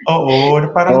 Oo,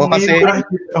 kasi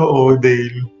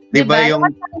Dale. Diba yung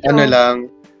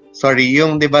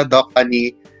yung diba Doc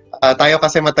Ani, tayo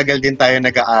kasi matagal din tayo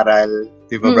nag-aaral,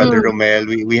 diba Brother Romel,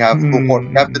 we have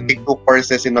to take 2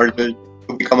 courses in order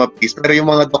to become a priest. Pero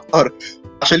yung mga doktor,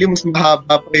 actually mas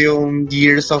mahaba pa yung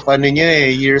years of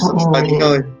years of study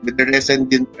with the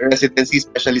residency,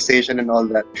 specialization and all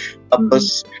that.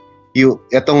 Tapos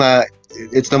ito nga,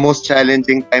 it's the most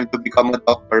challenging time to become a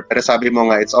doctor, pero sabi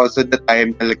mo nga, it's also the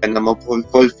time talaga na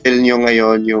ma-fulfill nyo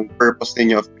ngayon yung purpose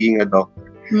niyo of being a doctor.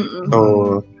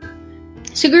 So,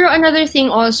 siguro another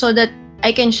thing also that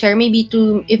I can share, maybe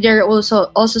if there are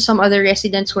also some other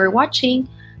residents who are watching,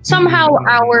 somehow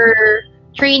our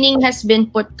training has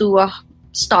been put to a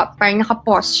stop, parang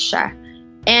naka-pause siya.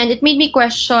 And it made me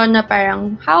question na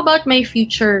parang, how about my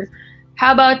future?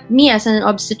 How about me as an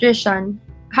obstetrician?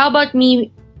 How about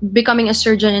me becoming a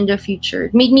surgeon in the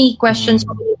future? It made me question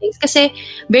so many things. Kasi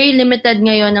very limited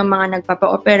ngayon ang mga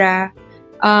nagpapa-opera.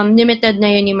 Limited na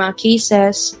yun yung mga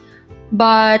cases.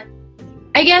 But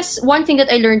I guess one thing that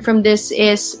I learned from this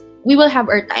is we will have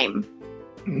our time.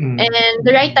 And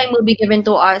the right time will be given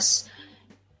to us.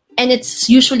 And it's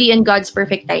usually in God's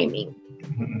perfect timing.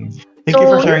 Thank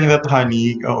you for sharing that,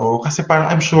 honey. Oo, kasi parang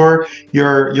I'm sure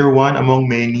you're one among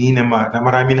many na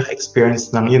marami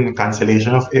naka-experience ng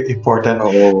cancellation of important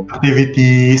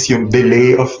activities, yung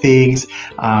delay of things.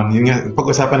 Yun nga,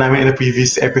 pag-usapan namin in the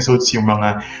previous episodes yung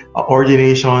mga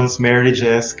ordinations,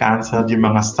 marriages, canceled, yung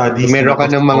mga studies. Meron ka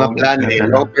ng mga plan,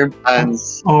 long-term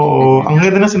plans. Oo, ang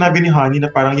ganda na sinabi ni Honey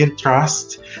na parang yung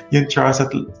trust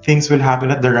that things will happen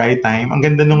at the right time. Ang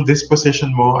ganda nung disposition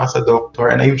mo as a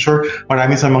doctor, and I'm sure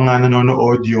marami sa mga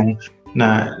nanonood yung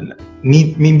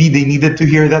maybe they needed to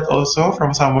hear that also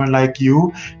from someone like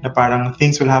you, na parang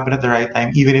things will happen at the right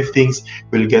time even if things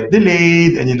will get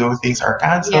delayed and things are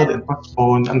canceled and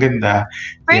postponed. Ang ganda.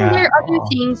 There are other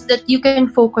things that you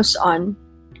can focus on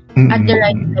at the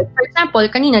right time. For example,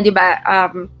 kanina, di ba,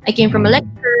 I came from a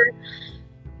lecture.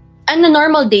 On a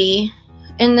normal day,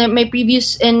 in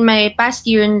my past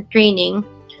year in training,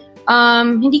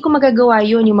 hindi ko magagawa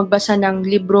yun, yung magbasa ng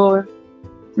libro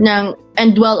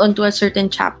and dwell onto a certain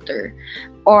chapter,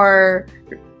 or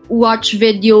watch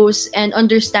videos and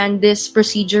understand this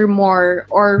procedure more,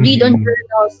 or read on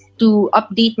journals to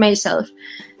update myself.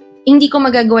 Hindi ko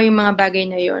magagawa yung mga bagay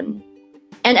na yun.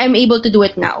 And I'm able to do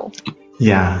it now.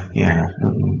 Yeah.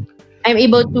 I'm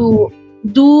able to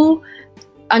do,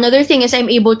 another thing is I'm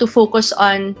able to focus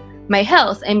on my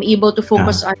health. I'm able to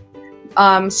focus on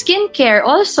skincare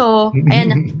also.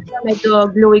 Ayan,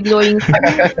 medyo glowing.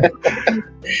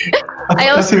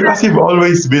 Kasi you've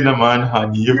always been a man,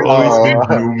 honey. You've always been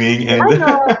blooming. And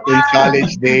in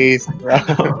college days.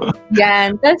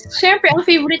 Yan. Tapos, syempre, ang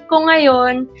favorite ko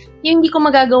ngayon, yung hindi ko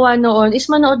magagawa noon,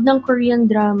 is manood ng Korean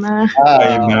drama.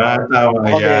 Ayun nga, tama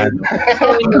yan.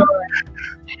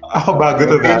 Ako bago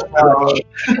to that.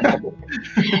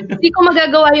 Hindi ko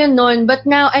magagawa yun noon, but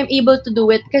now I'm able to do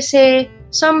it kasi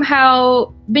somehow,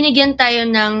 binigyan tayo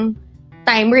ng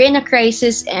time. We're in a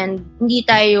crisis and hindi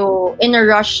tayo in a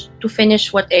rush to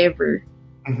finish whatever.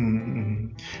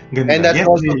 And that's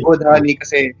also good, honey,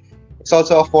 kasi it's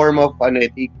also a form of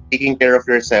taking care of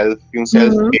yourself, yung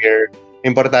self-care.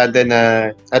 Importante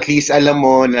na at least alam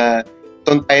mo na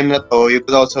itong time na to, you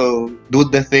could also do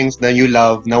the things na you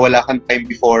love, na wala kang time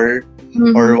before,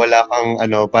 or wala kang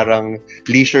parang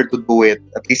leisure to do it.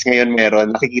 At least ngayon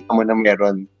meron, nakikita mo na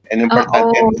meron. And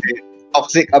importante,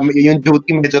 toxic, yung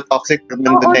duty medyo toxic,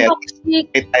 nandun na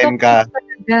may time ka.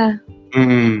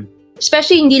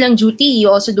 Especially hindi lang duty, you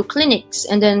also do clinics,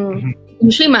 and then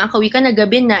usually makakawi ka na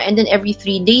gabi na, and then every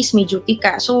 3 days may duty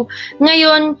ka. So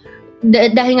ngayon,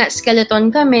 dahil nga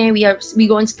skeleton kami, we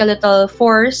go on skeletal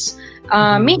force,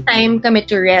 may time kami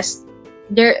to rest.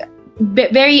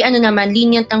 very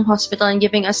lenient ang hospital and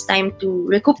giving us time to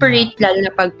recuperate, lalo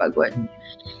na pagpagod.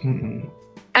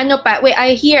 Wait,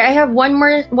 I have one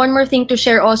more thing to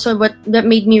share also, what that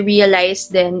made me realize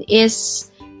then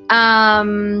is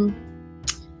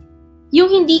yung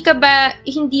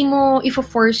hindi mo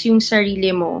i-force yung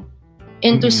sarili mo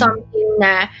into something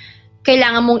na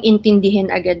kailangan mong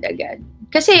intindihin agad-agad.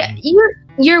 Kasi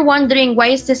you're wondering, why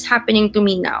is this happening to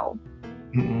me now?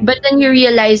 But then you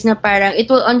realize na parang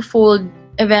it will unfold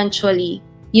eventually.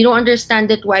 You don't understand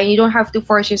it why, and you don't have to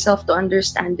force yourself to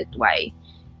understand it why.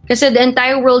 Kasi the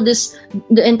entire world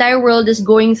is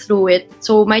going through it.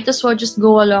 So might as well just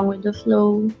go along with the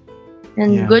flow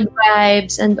and good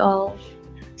vibes and all.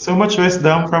 So much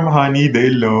wisdom from Honey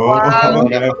Delo. Wow.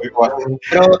 Pero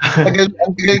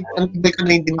ang tagal ko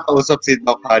na hindi nakausap si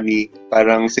Doc Honey.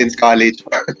 Parang since college.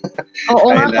 Oo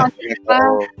nga,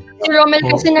 si Romel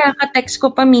kasi nakaka-text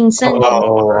ko pa minsan.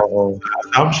 Oo.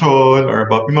 Assumption or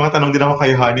about, may mga tanong din ako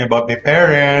kay Honey about my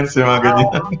parents, yung mga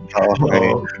ganyan. Okay.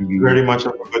 Very much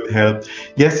of a good help.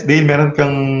 Yes, Dale, meron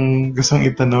kang gustong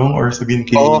itanong or sabihin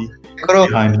kay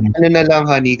Honey? Ano na lang,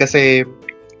 Honey, kasi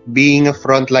being a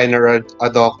frontliner or a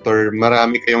doctor,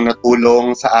 marami kayong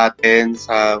natulong sa atin,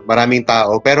 sa maraming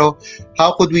tao. Pero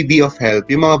how could we be of help?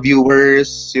 Yung mga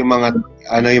viewers, yung mga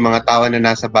tao na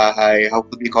nasa bahay, how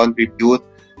could we contribute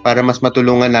para mas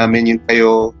matulungan namin yung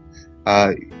kayo? A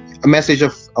message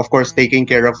of course, taking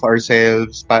care of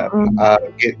ourselves.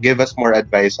 Give us more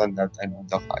advice on that.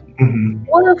 Doc.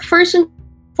 Well, first and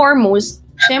foremost,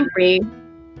 syempre,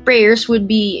 prayers would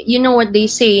be, you know what they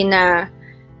say na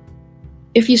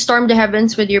if you storm the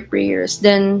heavens with your prayers,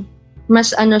 then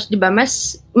mas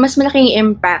malaking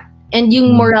impact. And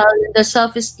yung morale, the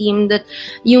self-esteem, that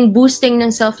yung boosting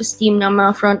ng self-esteem ng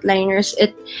mga frontliners,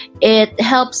 it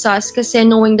helps us kasi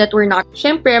knowing that we're not.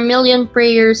 Syempre, a million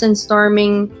prayers and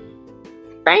storming,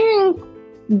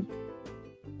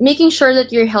 making sure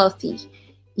that you're healthy.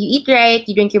 You eat right,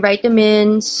 you drink your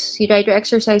vitamins, you try to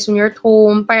exercise when you're at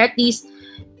home, para at least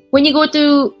when you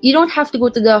don't have to go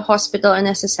to the hospital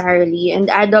unnecessarily and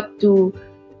add up to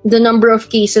the number of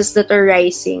cases that are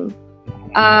rising.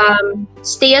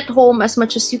 Stay at home as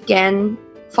much as you can.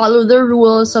 Follow the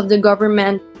rules of the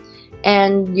government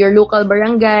and your local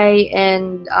barangay,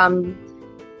 and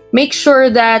make sure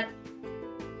that,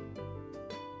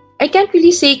 I can't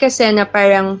really say kasi na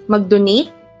parang mag-donate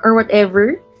or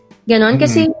whatever. Ganon.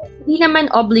 Kasi hindi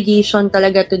naman obligation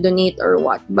talaga to donate or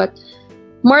what. But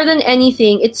more than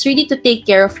anything, it's really to take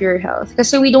care of your health.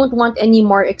 Kasi we don't want any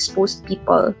more exposed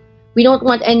people. We don't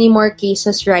want any more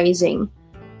cases rising.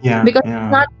 Yeah. Because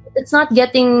it's not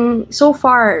getting so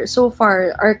far.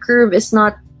 Our curve is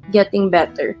not getting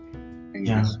better.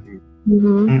 Yeah.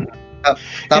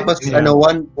 Tapos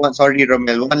sorry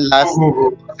Romel, one last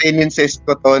insist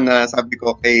ko to na sabi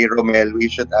ko kay Romel, we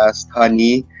should ask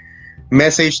Honey,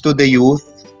 message to the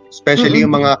youth, especially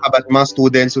yung mga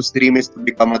students whose dream is to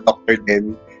become a doctor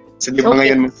din. Kasi di ba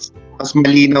ngayon mas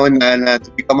malinaw na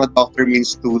to become a doctor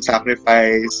means to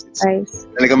sacrifice.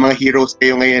 Talaga mga heroes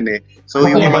kayo ngayon eh. So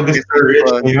yung iba discouraged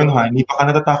ngayon, Honey, baka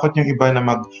natatakot yung iba na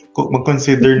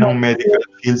mag-consider ng medical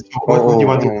fields. What would you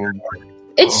want to do?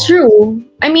 It's true.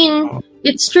 I mean,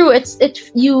 it's true.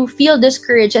 You feel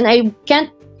discouraged, and I can't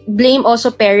blame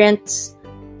also parents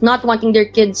not wanting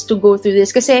their kids to go through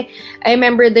this. Kasi I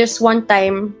remember there's one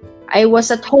time I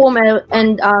was at home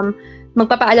and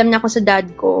magpapaalam na ako sa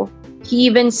dad ko. He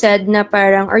even said na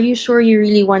parang, are you sure you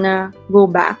really wanna go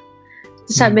back?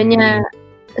 Sabi niya,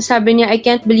 I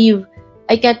can't believe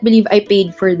I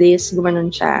paid for this. Gumanon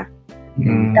siya.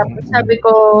 Tapos sabi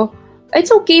ko,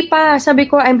 it's okay pa. Sabi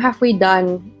ko, I'm halfway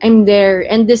done. I'm there.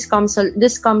 And this comes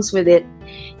with it.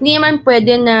 Hindi naman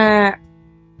pwede na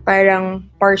parang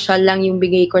partial lang yung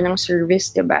bigay ko ng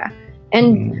service, diba?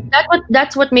 And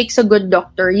that's what makes a good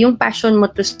doctor, yung passion mo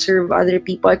to serve other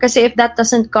people. Kasi if that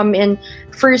doesn't come in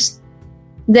first,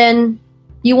 then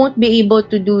you won't be able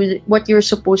to do what you're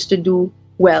supposed to do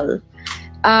well.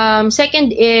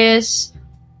 Second is,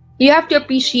 you have to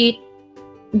appreciate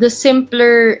the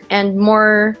simpler and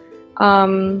more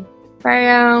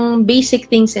parang basic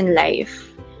things in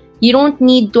life. You don't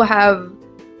need to have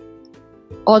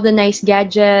all the nice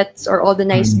gadgets or all the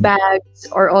nice bags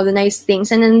or all the nice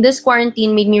things. And then this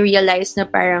quarantine made me realize na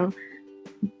parang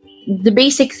the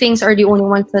basic things are the only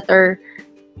ones that are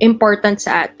important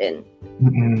sa atin.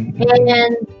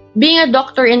 And being a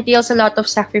doctor entails a lot of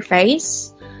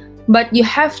sacrifice, but you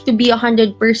have to be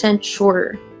 100%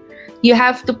 sure. You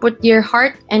have to put your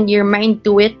heart and your mind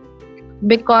to it,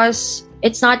 because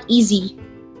it's not easy.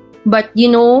 But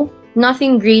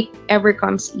nothing great ever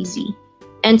comes easy.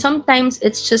 And sometimes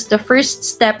it's just the first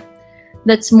step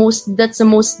That's the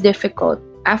most difficult.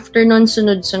 After nun,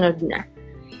 sunod-sunod na.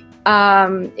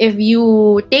 If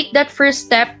you take that first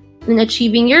step in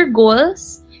achieving your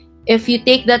goals, if you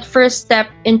take that first step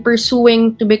in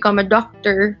pursuing to become a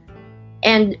doctor,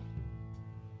 and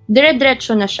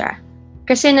dire-diretso na siya.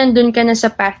 Kasi nandun ka na sa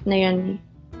path na yun.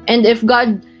 And if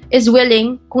God is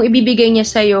willing, kung ibibigay niya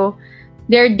sa'yo,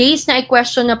 there are days na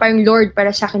I-question na parang, Lord,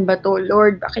 para sa akin ba to?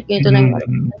 Lord, bakit ganito nangyari?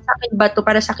 Sa akin ba to?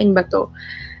 Para sa akin ba to?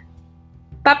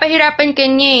 Papahirapan ka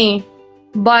niya eh.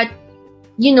 But,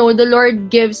 the Lord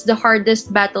gives the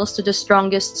hardest battles to the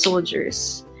strongest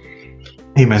soldiers.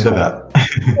 Amen to that.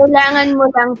 Kailangan mo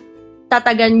lang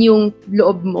tatagan yung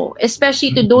loob mo.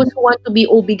 Especially to those who want to be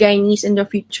OB-GYNs in the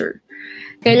future.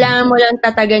 Kailangan mo lang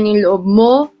tatagan yung loob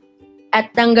mo at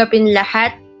tanggapin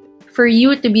lahat for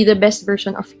you to be the best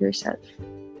version of yourself.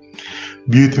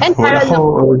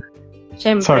 Beautiful.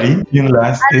 Sorry, yung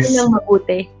last aral is... Aral lang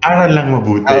mabuti. Aral lang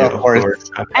mabuti, of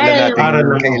course. Aral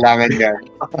lang kailangan yan.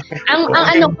 ang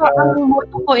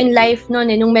motto ko in life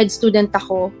noon, nung med student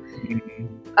ako,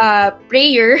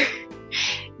 prayer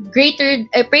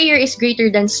is greater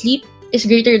than sleep, is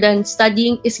greater than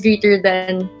studying, is greater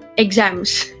than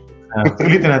exams.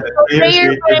 Ulitin natin. So,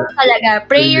 prayer talaga.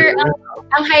 Prayer,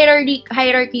 ang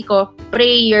hierarchy ko,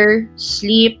 prayer,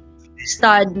 sleep,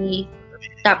 study,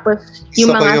 tapos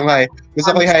yung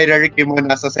gusto ko yung hierarchy mo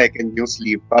nasa second yung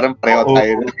sleep. Parang pareho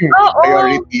tayo.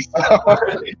 Priorities.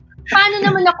 Paano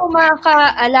naman ako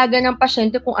makakaalaga ng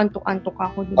pasyente kung antok-antok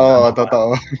ako? Oo,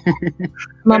 totoo.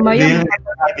 Mamaya.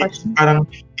 Parang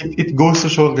it goes to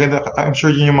show, I'm sure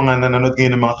yun yung mga nanonood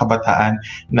ngayon ng mga kabataan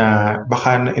na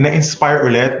baka na-inspire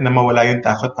ulit na mawala yung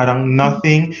takot. Parang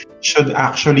nothing should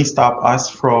actually stop us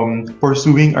from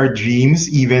pursuing our dreams,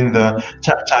 even the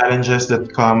challenges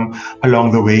that come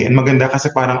along the way. And maganda kasi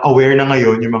parang aware na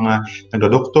ngayon yung mga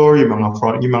nagdo-doktor, yung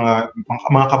mga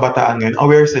kabataan ngayon,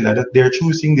 aware sila that they're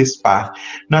choosing this path,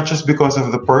 not just because of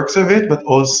the perks of it, but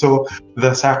also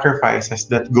the sacrifices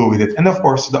that go with it. And of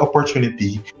course, the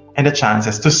opportunity and the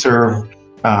chances to serve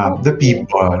the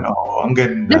people. Ang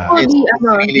ganda.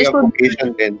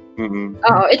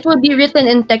 It will be written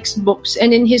in textbooks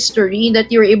and in history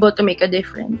that you were able to make a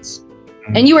difference.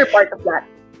 And you were part of that.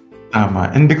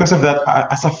 And because of that,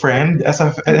 as a friend,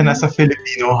 and as a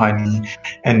Filipino, honey,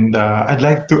 and I'd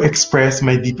like to express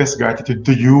my deepest gratitude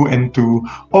to you and to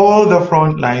all the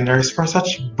frontliners for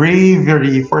such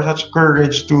bravery, for such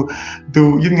courage to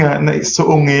yun nga,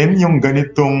 naisuungin yung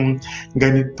ganitong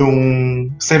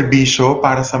serbisyo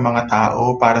para sa mga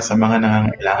tao, para sa mga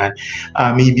nangangailangan.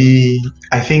 Maybe,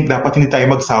 I think dapat hindi tayo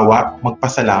magsawa,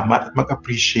 magpasalamat at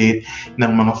mag-appreciate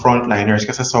ng mga frontliners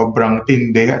kasi sobrang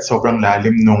tindi at sobrang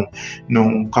lalim nung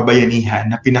kabayanihan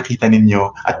na pinakita ninyo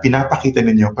at pinapakita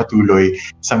ninyo patuloy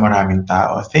sa maraming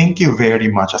tao. Thank you very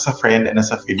much as a friend and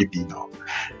as a Filipino.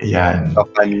 Ayan.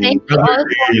 Thank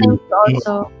you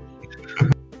also.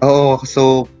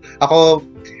 So ako,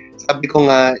 sabi ko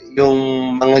nga,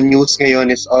 yung mga news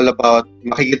ngayon is all about,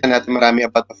 makikita natin marami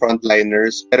about the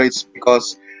frontliners, pero it's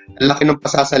because ang laki ng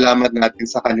pasasalamat natin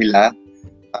sa kanila,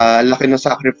 ang laki ng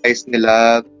sacrifice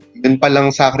nila. Yun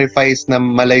palang sacrifice na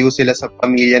malayo sila sa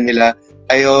pamilya nila.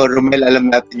 Tayo, Romel, alam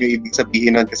natin yung ibig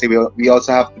sabihin nun kasi we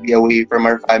also have to be away from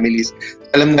our families.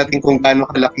 Alam natin kung gaano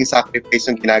kalaking sacrifice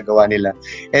yung ginagawa nila.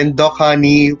 And Doc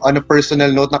Honey, on a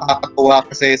personal note, nakakatuwa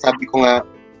kasi sabi ko nga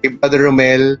kay Brother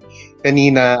Romel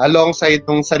kanina, alongside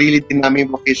nung sarili din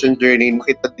namin vocation journey,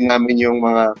 nakita din namin yung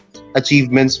mga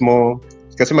achievements mo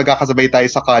kasi magkakasabay tayo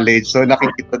sa college. So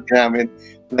nakikita din namin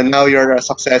na now you're a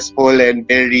successful and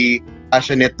very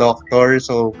passionate doctor.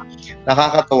 So,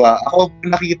 nakakatuwa. Ako,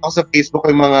 nakikita ko sa Facebook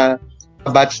yung mga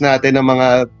batch natin ng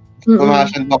mga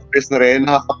commercial doctors na rin.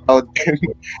 Nakaka-proud din.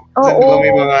 Oo.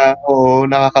 May mga,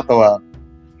 nakakatuwa.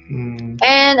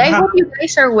 And I hope you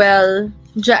guys are well,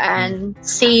 Jaan.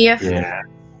 Safe. Yeah.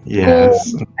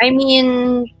 Yes. I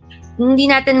mean, hindi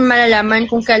natin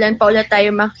malalaman kung kailan pa ulit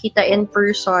tayo makita in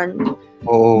person.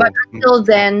 But until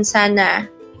then, sana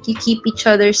you keep each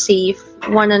other safe,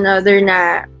 one another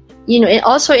na, and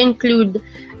also include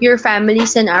your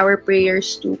families in our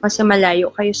prayers too kasi malayo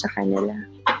kayo sa kanila.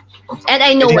 And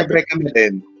I know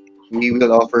we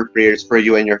will offer prayers for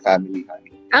you and your family,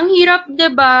 honey. Ang hirap,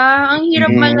 diba? Ang hirap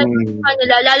malayo sa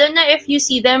kanila. Lalo na if you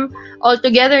see them all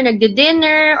together,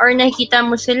 nagde-dinner, or nakikita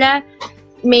mo sila,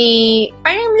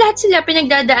 parang lahat sila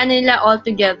pinagdadaanan nila all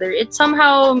together. It's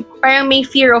somehow, parang may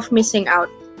fear of missing out.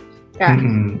 Yeah.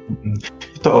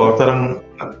 Ito, parang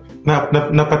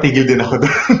napatigil din ako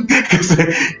doon kasi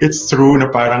it's true na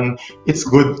parang it's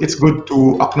good to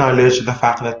acknowledge the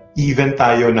fact that even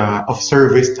tayo na of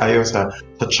service tayo sa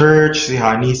church, si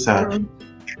Honey sa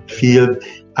field,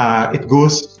 it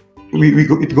goes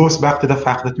it goes back to the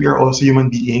fact that we are also human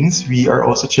beings. We are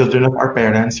also children of our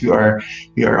parents. We are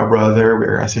a brother, we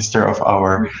are a sister of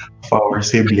our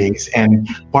siblings, and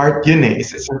part yun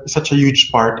is such a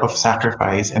huge part of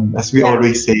sacrifice. And as we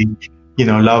always say,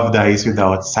 love dies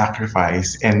without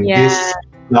sacrifice, and this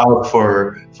love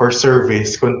for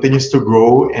service continues to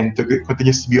grow and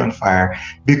continues to be on fire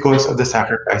because of the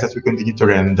sacrifice that we continue to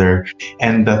render.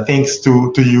 And thanks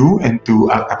to you and to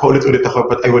ulit ako,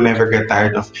 but I will never get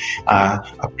tired of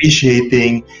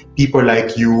appreciating people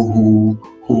like you who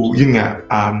yun nga,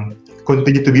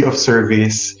 continue to be of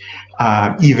service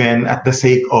even at the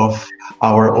sake of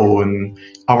our own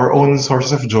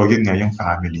sources of joy, yun nga, yung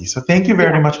family. So thank you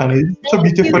very much, Honey. It's a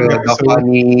beautiful episode.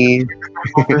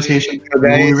 Conversation.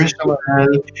 We wish you well,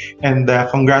 and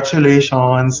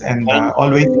congratulations, and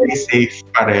always be safe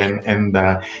pa rin, and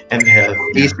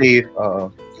healthy. Be safe.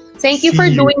 Thank you for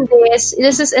doing this.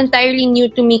 This is entirely new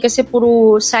to me kasi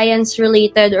puro science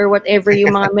related or whatever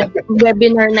yung mga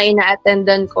webinar na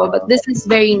ina-attendan ko, but this is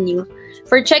very new.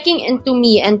 For checking into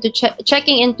me and to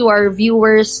checking into our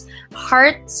viewers'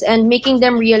 hearts and making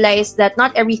them realize that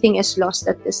not everything is lost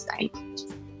at this time.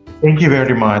 Thank you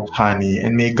very much, Honey,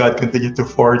 and may God continue to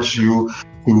forge you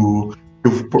to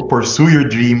pursue your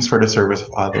dreams for the service of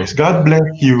others. God bless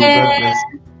you. Yeah. God bless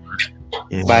you.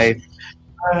 Yeah. Bye. Bye.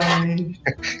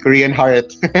 Korean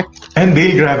heart. And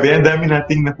Dale, grabe, ang dami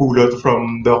nating napulot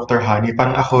from Dr. Honey.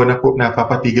 Parang ako,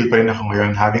 napapatigil pa rin ako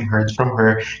ngayon having heard from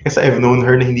her. Kasi I've known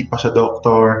her na hindi pa siya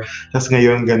doctor. Tapos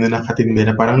ngayon, gano'n na katindi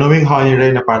na parang knowing Honey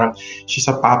rin na parang she's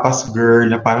a papa's girl.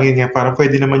 Na parang yun nga, parang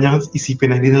pwede naman niyang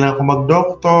isipin na hindi na lang ako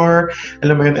mag-doctor.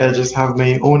 Alam mo yun, I'll just have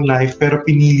my own life. Pero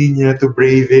pinili niya to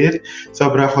brave it.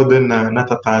 Sobra ako dun na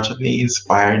natatouch at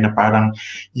na-inspire na parang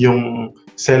yung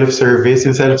self-service,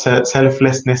 yung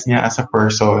selflessness niya as a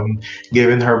person,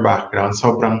 given her background,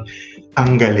 sobrang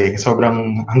ang galing.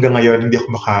 Sobrang hanggang ngayon, hindi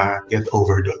ako maka-get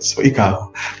over doon. So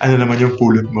ikaw, ano naman yung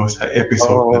pulot mo sa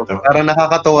episode na to? Parang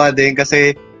nakakatuwa din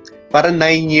kasi parang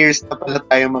 9 years na pala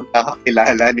tayo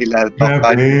magkakakilala nila.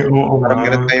 Parang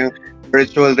meron tayong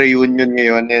virtual reunion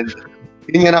ngayon. And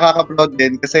yun nga nakaka-proud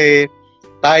din kasi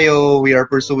tayo, we are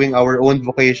pursuing our own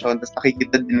vocation, tapos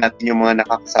nakikita din natin yung mga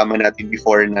nakakasama natin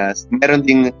before na meron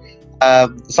ding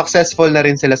successful na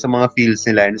rin sila sa mga fields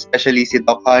nila, and especially si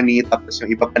Doc Honey, tapos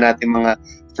yung iba pa natin mga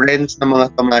friends na mga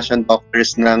Tomasian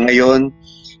doctors na ngayon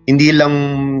hindi lang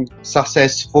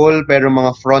successful pero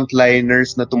mga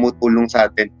frontliners na tumutulong sa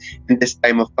atin in this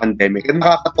time of pandemic. And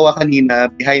nakakatuwa kanina,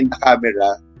 behind the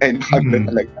camera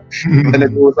talaga, na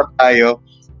nag-uusap tayo.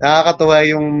 Nakakatuwa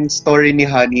yung story ni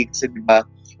Honey kasi diba,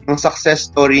 yung success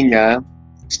story niya,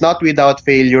 it's not without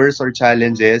failures or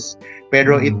challenges,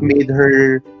 pero it made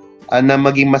her na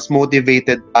maging mas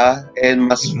motivated pa and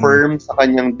mas firm sa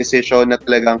kanyang decision na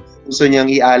talagang gusto niyang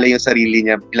ialay yung sarili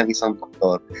niya bilang isang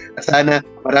doktor. At sana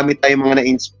marami tayong mga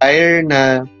na-inspire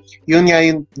na yun nga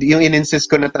yung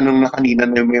in-insist ko na tanong na kanina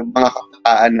na yung mga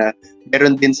kabataan na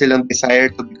meron din silang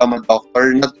desire to become a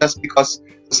doctor, not just because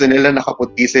gusto nila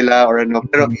nakaputi sila or ano,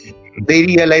 pero they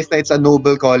realize that it's a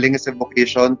noble calling, it's a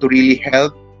vocation to really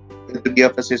help and to be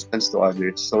of assistance to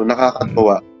others. So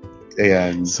nakakatuwa.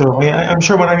 Ayan. So, I'm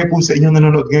sure marami po sa inyong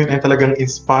nanonood ngayon ay talagang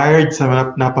inspired sa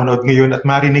mga napanood ngayon at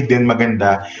marinig din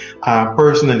maganda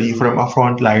personally from a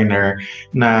frontliner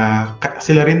na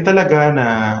sila rin talaga na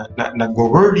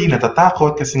nag-worry,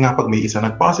 natatakot kasi nga pag may isa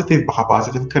nag-positive, baka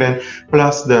positive ka rin.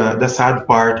 Plus the sad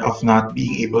part of not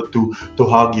being able to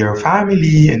hug your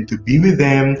family and to be with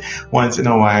them once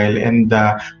in a while. And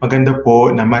maganda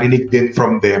po na marinig din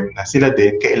from them na sila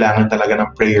din kailangan talaga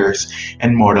ng prayers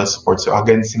and moral support. So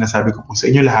again, sinasabi ko po sa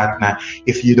inyo lahat na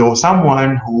if you know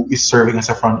someone who is serving as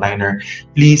a frontliner,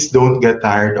 please don't get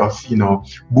tired of,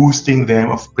 boosting them,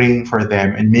 of praying for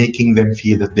them and making them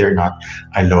feel that they're not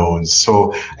alone.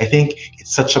 So I think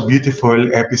it's such a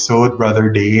beautiful episode, Brother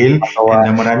Dale.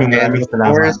 And maraming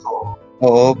salamat po.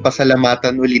 Oo,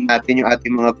 pasalamatan ulit natin yung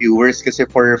ating mga viewers kasi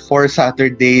for 4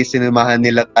 Saturdays sinamahan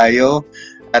nila tayo.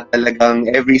 At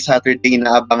talagang every Saturday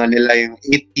inaabangan nila yung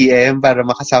 8 p.m. para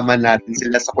makasama natin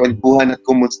sila sa kwentuhan at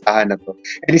kumustahan na to.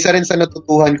 And isa rin sa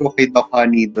natutuhan ko kay Doc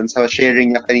Honey doon sa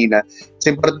sharing niya kanina, it's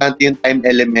importante yung time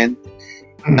element.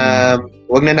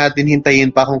 Wag na natin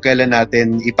hintayin pa kung kailan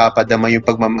natin ipapadama yung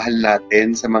pagmamahal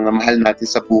natin sa mga mahal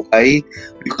natin sa buhay.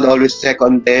 We could always check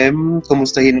on them,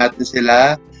 kumustahin natin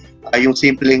sila. Yung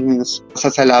simpleng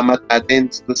pasasalamat natin,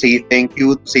 to say thank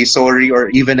you, to say sorry, or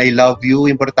even I love you,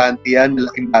 importante yan,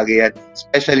 malaking bagay yan.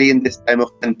 Especially in this time of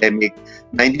pandemic,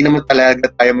 na hindi naman talaga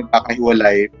tayo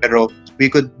magkakahiwalay, pero we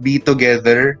could be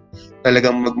together,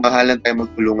 talagang magmahalan tayo,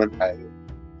 magtulungan tayo.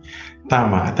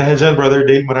 Tama. At dahil dyan, Brother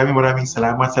Dale, maraming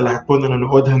salamat sa lahat po na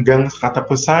nanonood hanggang sa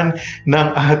katapusan ng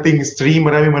ating stream.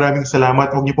 Maraming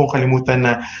salamat. Huwag niyo pong kalimutan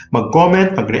na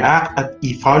mag-comment, mag-react, at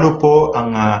i-follow po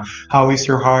ang How is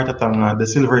Your Heart at ang The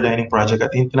Silver Lining Project.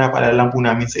 At pinapaalala lang po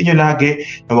namin sa inyo lagi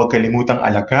na huwag kalimutang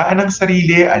alagaan ang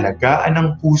sarili, alagaan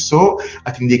ang puso,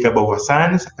 at hindi ka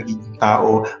bawasan sa pagiging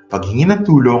tao, paghingi ng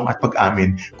tulong, at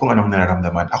pag-amin kung anong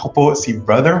nararamdaman. Ako po si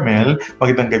Brother Mel.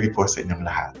 Magandang gabi po sa inyong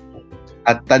lahat.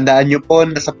 At tandaan nyo po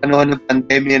na sa panahon ng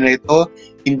pandemya na ito,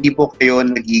 hindi po kayo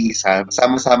nag-iisa.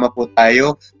 Sama-sama po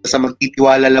tayo. Basta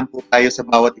magtitiwala lang po tayo sa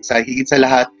bawat isa. Higit sa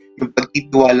lahat, yung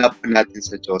pagtitiwala po natin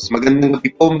sa Diyos. Magandang gabi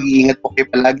po. Mag-iingat po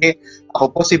kayo palagi. Ako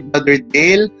po si Brother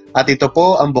Dale. At ito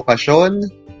po ang Bokasyon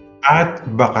at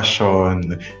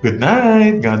Bakasyon. Good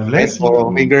night. God bless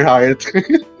you. Finger heart.